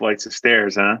couple flights of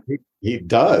stairs, huh? He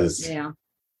does. Yeah.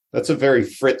 That's a very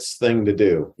Fritz thing to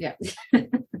do. Yeah. I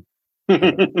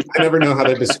never know how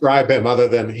to describe him other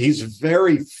than he's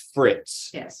very Fritz.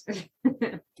 Yes.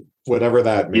 Whatever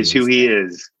that means. He's who he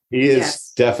is. He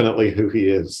is definitely who he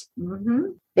is. Mm-hmm.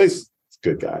 He's a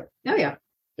good guy. Oh, yeah.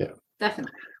 Yeah.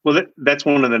 Definitely. Well, that's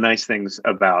one of the nice things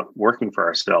about working for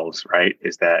ourselves, right?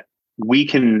 Is that we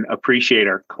can appreciate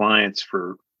our clients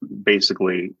for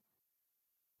basically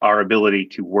our ability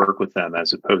to work with them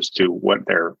as opposed to what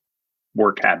their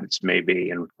work habits may be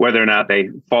and whether or not they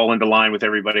fall into line with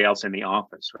everybody else in the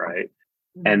office, right?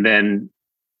 Mm-hmm. And then,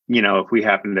 if we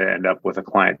happen to end up with a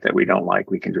client that we don't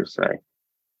like, we can just say,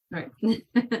 right. You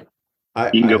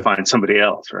can go find somebody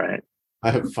else, right?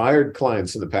 I have fired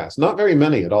clients in the past, not very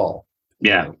many at all.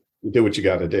 Yeah. You do what you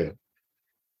got to do.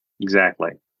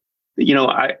 Exactly.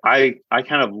 I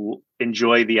kind of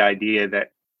enjoy the idea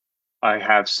that I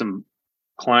have some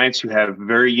clients who have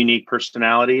very unique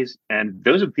personalities, and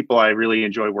those are the people I really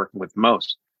enjoy working with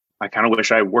most. I kind of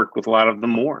wish I worked with a lot of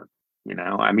them more.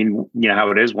 I mean, you know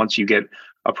how it is once you get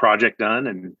a project done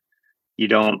and you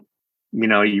don't,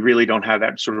 you really don't have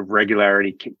that sort of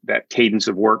regularity, that cadence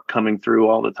of work coming through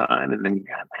all the time. And then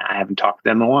I haven't talked to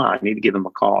them in a while. I need to give them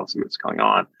a call and see what's going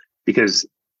on, because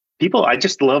I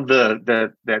just love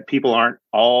that people aren't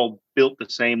all built the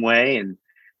same way, and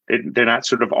they're not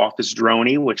sort of office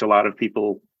droney, which a lot of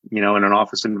people, in an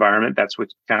office environment, that's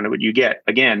what you get.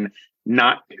 Again,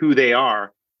 not who they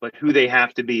are, but who they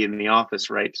have to be in the office,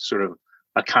 right? To sort of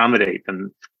accommodate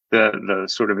them, the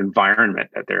sort of environment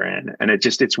that they're in. And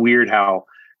it's weird how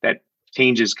that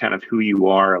changes kind of who you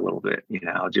are a little bit,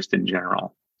 just in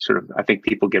general. Sort of, I think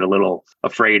people get a little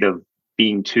afraid of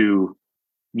being too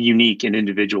unique and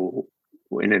individual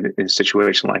in a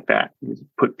situation like that.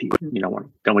 Put people, don't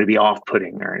want to be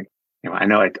off-putting or, I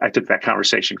know I took that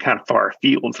conversation kind of far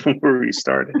afield from where we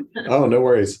started. Oh, no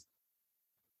worries.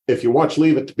 If you watch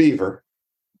Leave It to Beaver,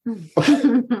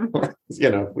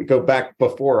 we go back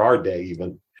before our day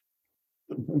even.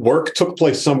 Work took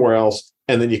place somewhere else,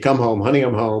 and then you come home, honey,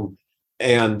 I'm home,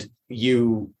 and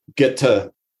you get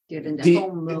to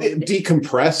home mode.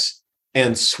 Decompress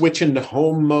and switch into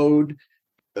home mode.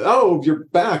 Oh, you're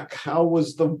back. How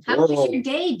was the world? How was your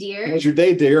day, dear? How was your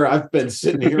day, dear? I've been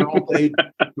sitting here all day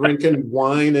drinking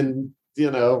wine and,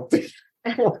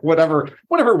 whatever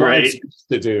right. wine's used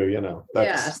to do,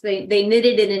 Yes, they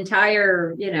knitted an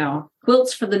entire,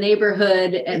 quilts for the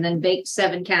neighborhood and then baked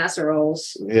 7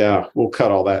 casseroles. Yeah, we'll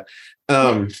cut all that.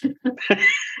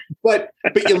 But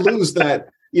you lose that,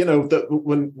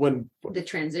 when the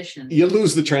transition. You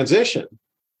lose the transition.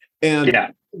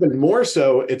 And even more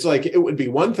so, it's like it would be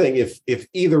one thing if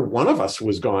either one of us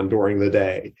was gone during the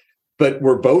day, but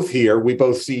we're both here. We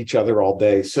both see each other all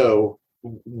day. So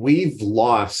we've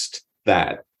lost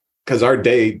that because our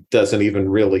day doesn't even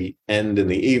really end in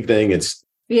the evening. It's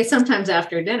sometimes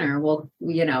after dinner,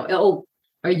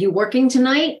 are you working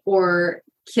tonight? Or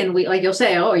can we, like you'll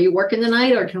say, are you working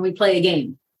tonight? Or can we play a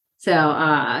game? So,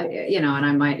 and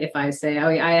I might, if I say,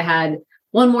 I had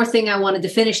one more thing I wanted to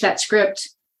finish that script.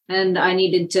 and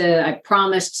I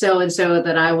promised so-and-so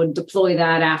that I would deploy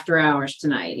that after hours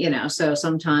tonight, so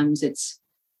sometimes it's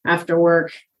after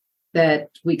work that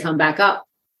we come back up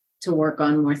to work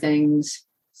on more things.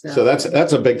 So that's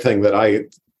a big thing that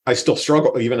I still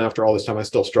struggle, even after all this time. I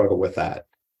still struggle with that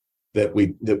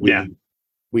we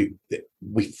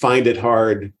find it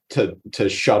hard to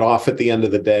shut off at the end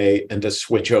of the day and to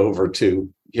switch over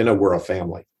to, we're a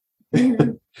family.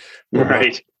 Mm-hmm.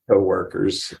 Right.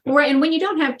 Co-workers. Right. And when you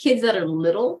don't have kids that are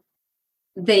little,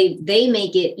 they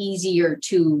make it easier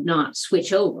to not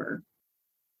switch over,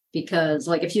 because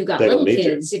like if you've got little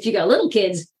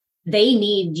kids, they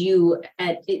need you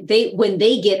when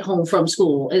they get home from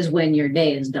school is when your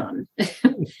day is done.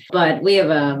 But we have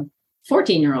a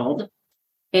 14-year-old,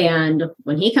 and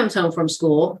when he comes home from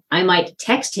school, I might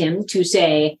text him to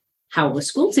say, how was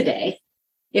school today?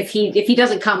 If he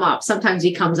doesn't come up, sometimes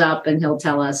he comes up and he'll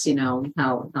tell us,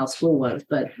 how school was,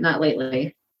 but not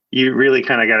lately. You really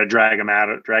kind of got to drag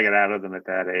it out of them at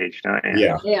that age, don't you?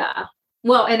 Yeah. Yeah.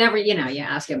 Well, and you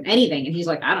ask him anything and he's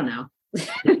like, I don't know.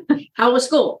 How was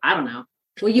school? I don't know.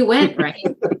 Well, you went, right?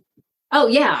 Oh,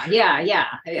 yeah.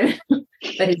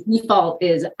 But his default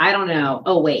is, I don't know.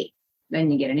 Oh, wait.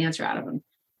 Then you get an answer out of him.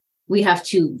 We have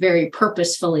to very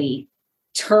purposefully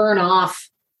turn off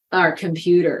our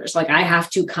computers. Like I have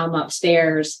to come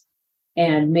upstairs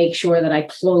and make sure that I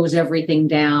close everything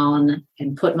down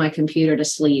and put my computer to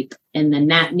sleep. And then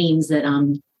that means that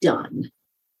I'm done.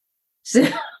 So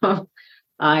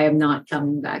I am not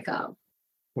coming back up.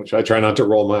 Which I try not to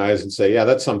roll my eyes and say, yeah,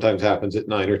 that sometimes happens at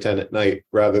 9 or 10 at night,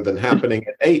 rather than happening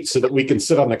at 8, so that we can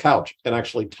sit on the couch and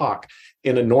actually talk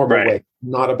in a normal way,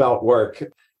 not about work.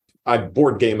 I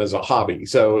board game as a hobby.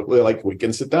 So we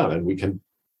can sit down and we can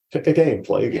pick a game,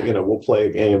 we'll play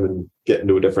a game and get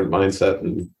into a different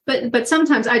mindset. But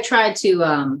sometimes I try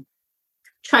to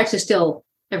still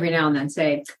every now and then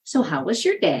say, so how was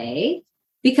your day?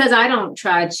 Because I don't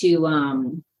try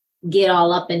to get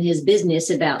all up in his business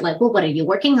about what are you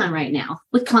working on right now?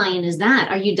 What client is that?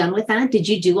 Are you done with that? Did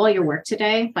you do all your work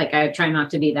today? I try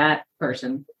not to be that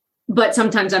person, but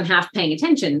sometimes I'm half paying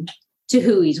attention to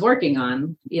who he's working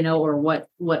on, or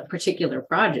what particular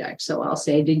project. So I'll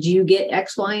say, did you get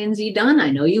X, Y, and Z done?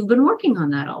 I know you've been working on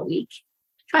that all week.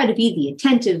 Try to be the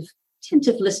attentive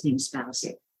listening spouse.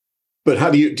 But how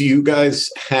do you guys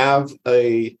have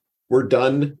we're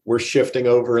done, we're shifting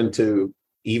over into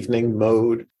evening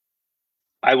mode?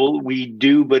 We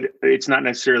do, but it's not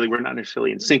necessarily, we're not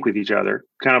necessarily in sync with each other,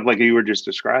 kind of like you were just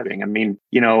describing. I mean,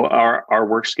 our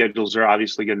work schedules are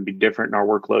obviously going to be different and our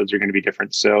workloads are going to be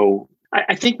different. So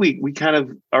I think we kind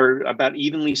of are about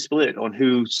evenly split on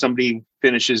who somebody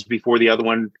finishes before the other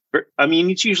one. I mean,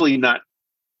 it's usually not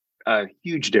a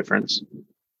huge difference.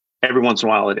 Every once in a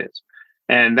while it is.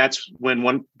 And that's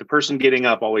when the person getting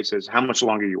up always says, how much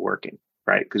longer are you working?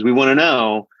 Right? Because we want to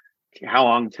know how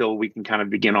long till we can kind of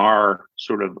begin our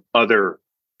sort of other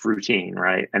routine,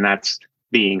 right? And that's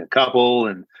being a couple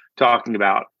and talking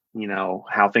about,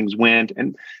 how things went.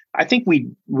 And I think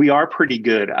we are pretty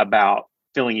good about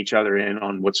filling each other in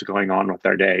on what's going on with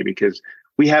our day, because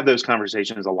we have those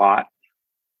conversations a lot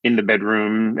in the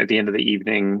bedroom at the end of the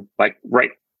evening.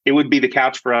 It would be the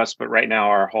couch for us, but right now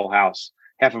our whole house,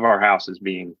 half of our house is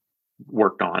being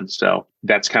worked on. So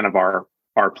that's kind of our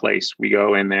place. We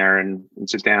go in there and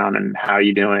sit down and how are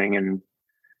you doing and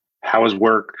how was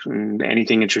work and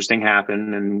anything interesting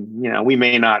happened. And, we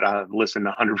may not listen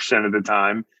 100% of the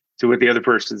time to what the other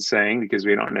person's saying because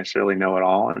we don't necessarily know it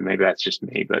all. And maybe that's just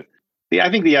me, but I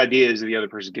think the idea is that the other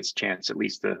person gets a chance at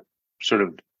least to sort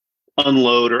of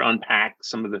unload or unpack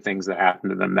some of the things that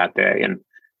happened to them that day. And,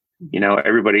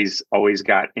 everybody's always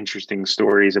got interesting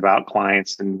stories about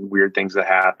clients and weird things that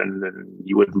happened and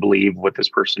you wouldn't believe what this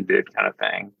person did, kind of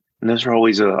thing. And those are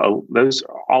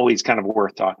always kind of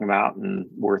worth talking about and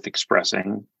worth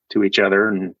expressing to each other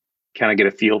and kind of get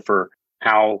a feel for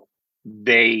how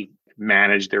they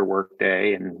manage their work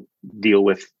day and deal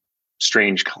with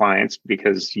strange clients,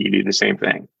 because you do the same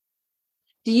thing.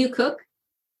 Do you cook?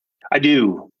 I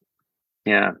do.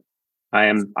 Yeah. I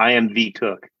am the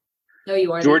cook. No,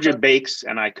 you are. Georgia bakes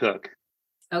and I cook.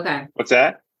 Okay. What's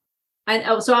that?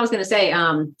 So I was going to say,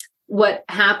 what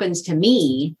happens to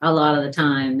me a lot of the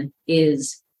time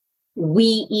is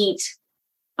we eat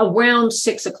around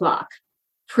 6:00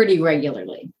 pretty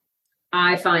regularly.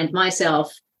 I find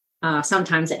myself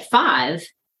sometimes at 5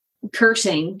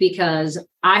 cursing because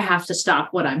I have to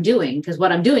stop what I'm doing, because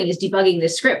what I'm doing is debugging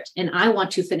this script and I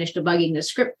want to finish debugging this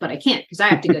script, but I can't because I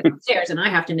have to go downstairs and I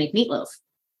have to make meatloaf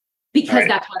because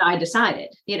that's what I decided,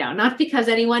 not because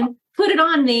anyone put it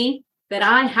on me that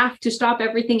I have to stop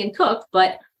everything and cook,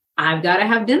 but I've got to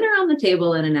have dinner on the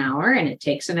table in an hour, and it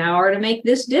takes an hour to make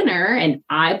this dinner, and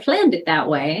I planned it that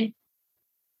way.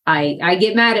 I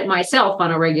get mad at myself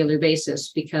on a regular basis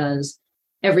because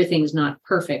everything's not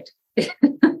perfect.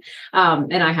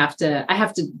 And I have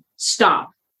to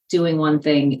stop doing one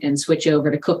thing and switch over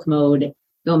to cook mode,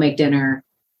 go make dinner.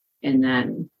 And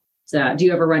then, so do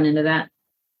you ever run into that?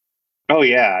 Oh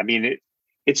yeah. I mean,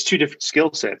 it's two different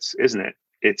skill sets, isn't it?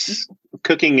 It's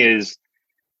cooking is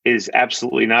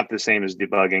absolutely not the same as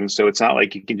debugging. So it's not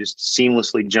like you can just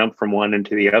seamlessly jump from one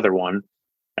into the other one.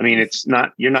 I mean,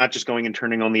 you're not just going and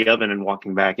turning on the oven and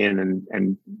walking back in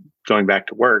and going back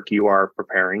to work. You are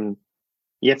preparing.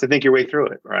 You have to think your way through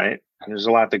it, right? And there's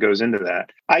a lot that goes into that.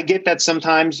 I get that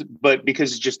sometimes, but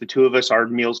because it's just the two of us, our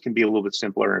meals can be a little bit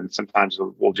simpler. And sometimes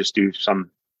we'll just do some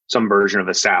version of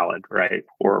a salad, right?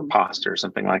 Or pasta or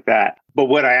something like that. But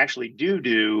what I actually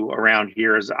do around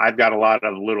here is I've got a lot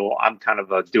of I'm kind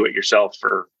of a do-it-yourself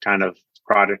for kind of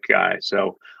product guy.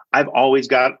 So I've always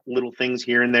got little things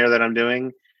here and there that I'm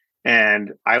doing.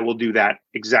 And I will do that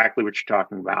exactly what you're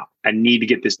talking about. I need to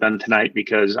get this done tonight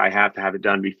because I have to have it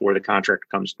done before the contract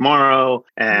comes tomorrow.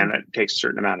 And it takes a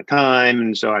certain amount of time.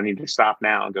 And so I need to stop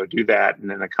now and go do that.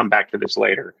 And then I come back to this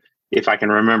later if I can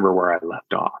remember where I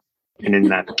left off. And isn't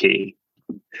that the key?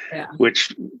 Yeah.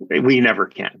 Which we never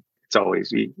can. It's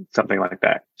always something like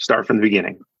that. Start from the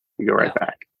beginning. You go right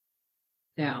back.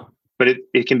 Yeah. But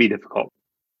it can be difficult.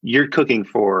 You're cooking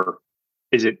for,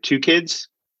 is it 2 kids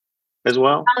as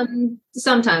well?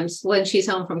 Sometimes when she's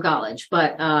home from college,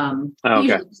 but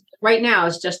usually, right now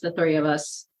it's just the 3 of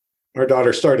us. Our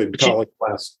daughter started college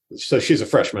so she's a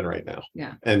freshman right now.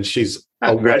 Yeah. And she's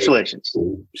congratulations.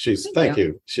 Thank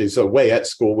you. She's away at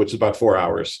school, which is about 4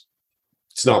 hours.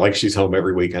 It's not like she's home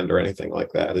every weekend or anything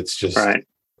like that. It's just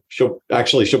she'll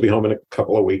be home in a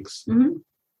couple of weeks. Mm-hmm.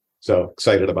 So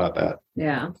excited about that.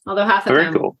 Yeah. Although half the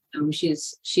time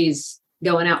she's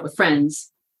going out with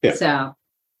friends. Yeah. So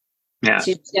yeah,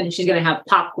 she's gonna have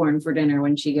popcorn for dinner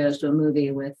when she goes to a movie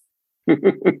with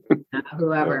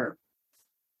whoever.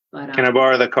 But can I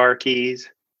borrow the car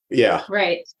keys? Yeah.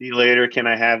 Right. See you later. Can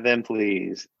I have them,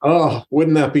 please? Oh,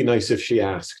 wouldn't that be nice if she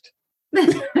asked?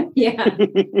 Yeah.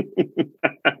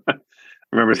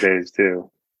 Remember days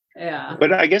too. Yeah.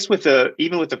 But I guess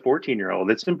even with the 14-year-old,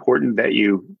 it's important that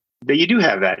you do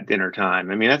have that dinner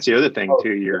time. I mean, that's the other thing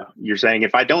too. You're saying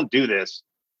if I don't do this,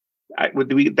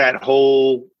 that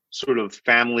whole sort of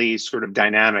family sort of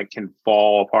dynamic can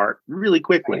fall apart really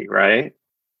quickly, right?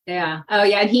 Yeah. Oh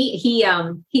yeah. And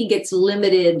he gets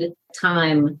limited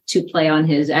time to play on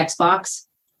his Xbox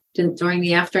during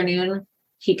the afternoon.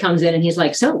 He comes in and he's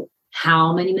like, "So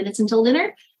how many minutes until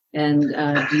dinner? And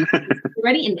do you think we're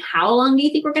ready? And how long do you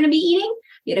think we're going to be eating?"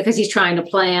 You know, because he's trying to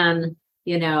plan,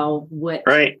 how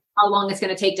long it's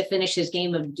going to take to finish his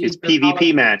game of his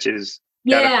PvP matches.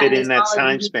 Got to fit in that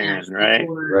time span,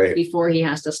 right? Before he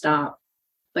has to stop.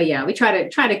 But yeah, we try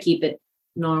to keep it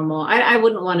normal. I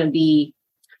wouldn't want to be.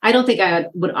 I don't think I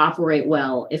would operate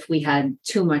well if we had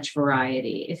too much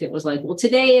variety. If it was like, well,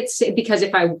 today it's because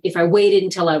if I waited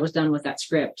until I was done with that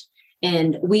script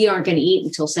and we aren't going to eat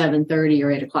until 7:30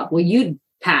 or 8 o'clock, well, you'd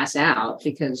pass out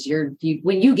because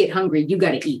when you get hungry, you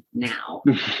got to eat now.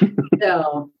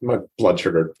 So my blood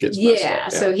sugar gets messed up. Yeah.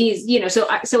 So he's, so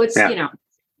it's,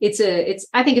 it's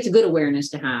I think it's a good awareness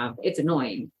to have. It's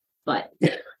annoying, but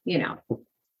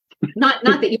not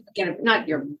that not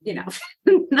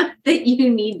that you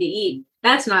need to eat.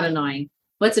 That's not annoying.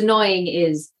 What's annoying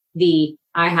is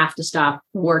I have to stop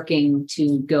working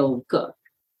to go cook.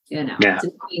 It's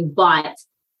annoying, but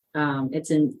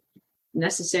it's a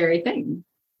necessary thing.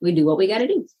 We do what we got to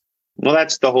do. Well,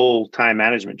 that's the whole time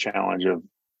management challenge of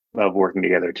working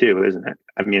together too, isn't it?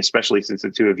 I mean, especially since the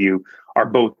two of you are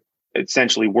both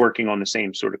essentially working on the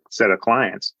same sort of set of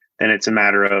clients, then it's a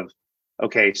matter of,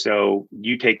 okay, so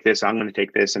you take this, I'm going to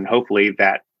take this, and hopefully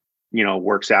that,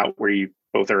 works out where you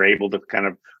both are able to kind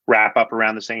of wrap up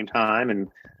around the same time and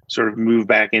sort of move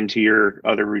back into your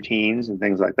other routines and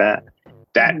things like that.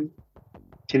 That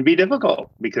can be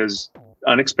difficult because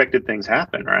unexpected things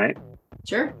happen, right?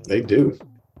 Sure. They do.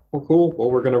 Well, cool. Well,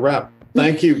 we're going to wrap.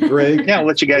 Thank you, Greg. Yeah, I'll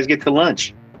let you guys get to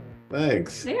lunch.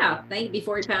 Thanks. Yeah,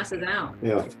 before he passes out.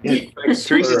 Yeah.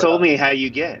 Teresa told me how you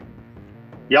get.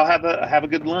 Y'all have a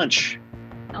good lunch.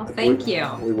 Oh, thank you.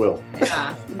 We will.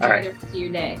 Yeah. Enjoy the rest of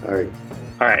your day. All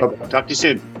right. Bye-bye. Talk to you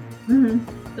soon.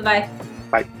 Mm-hmm. Bye-bye.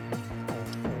 Bye.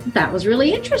 That was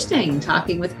really interesting,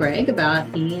 talking with Greg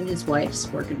about he and his wife's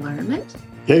work environment.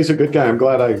 Yeah, he's a good guy. I'm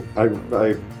glad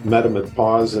I met him at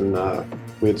Pause, and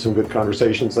we had some good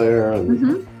conversations there.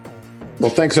 And well,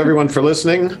 thanks everyone for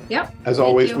listening. Yep. As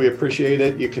always, we appreciate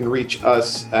it. You can reach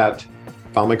us at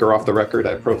FileMaker Off the Record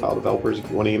at Profile Developers if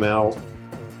you want to email.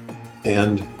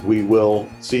 And we will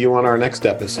see you on our next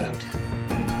episode.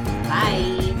 Bye.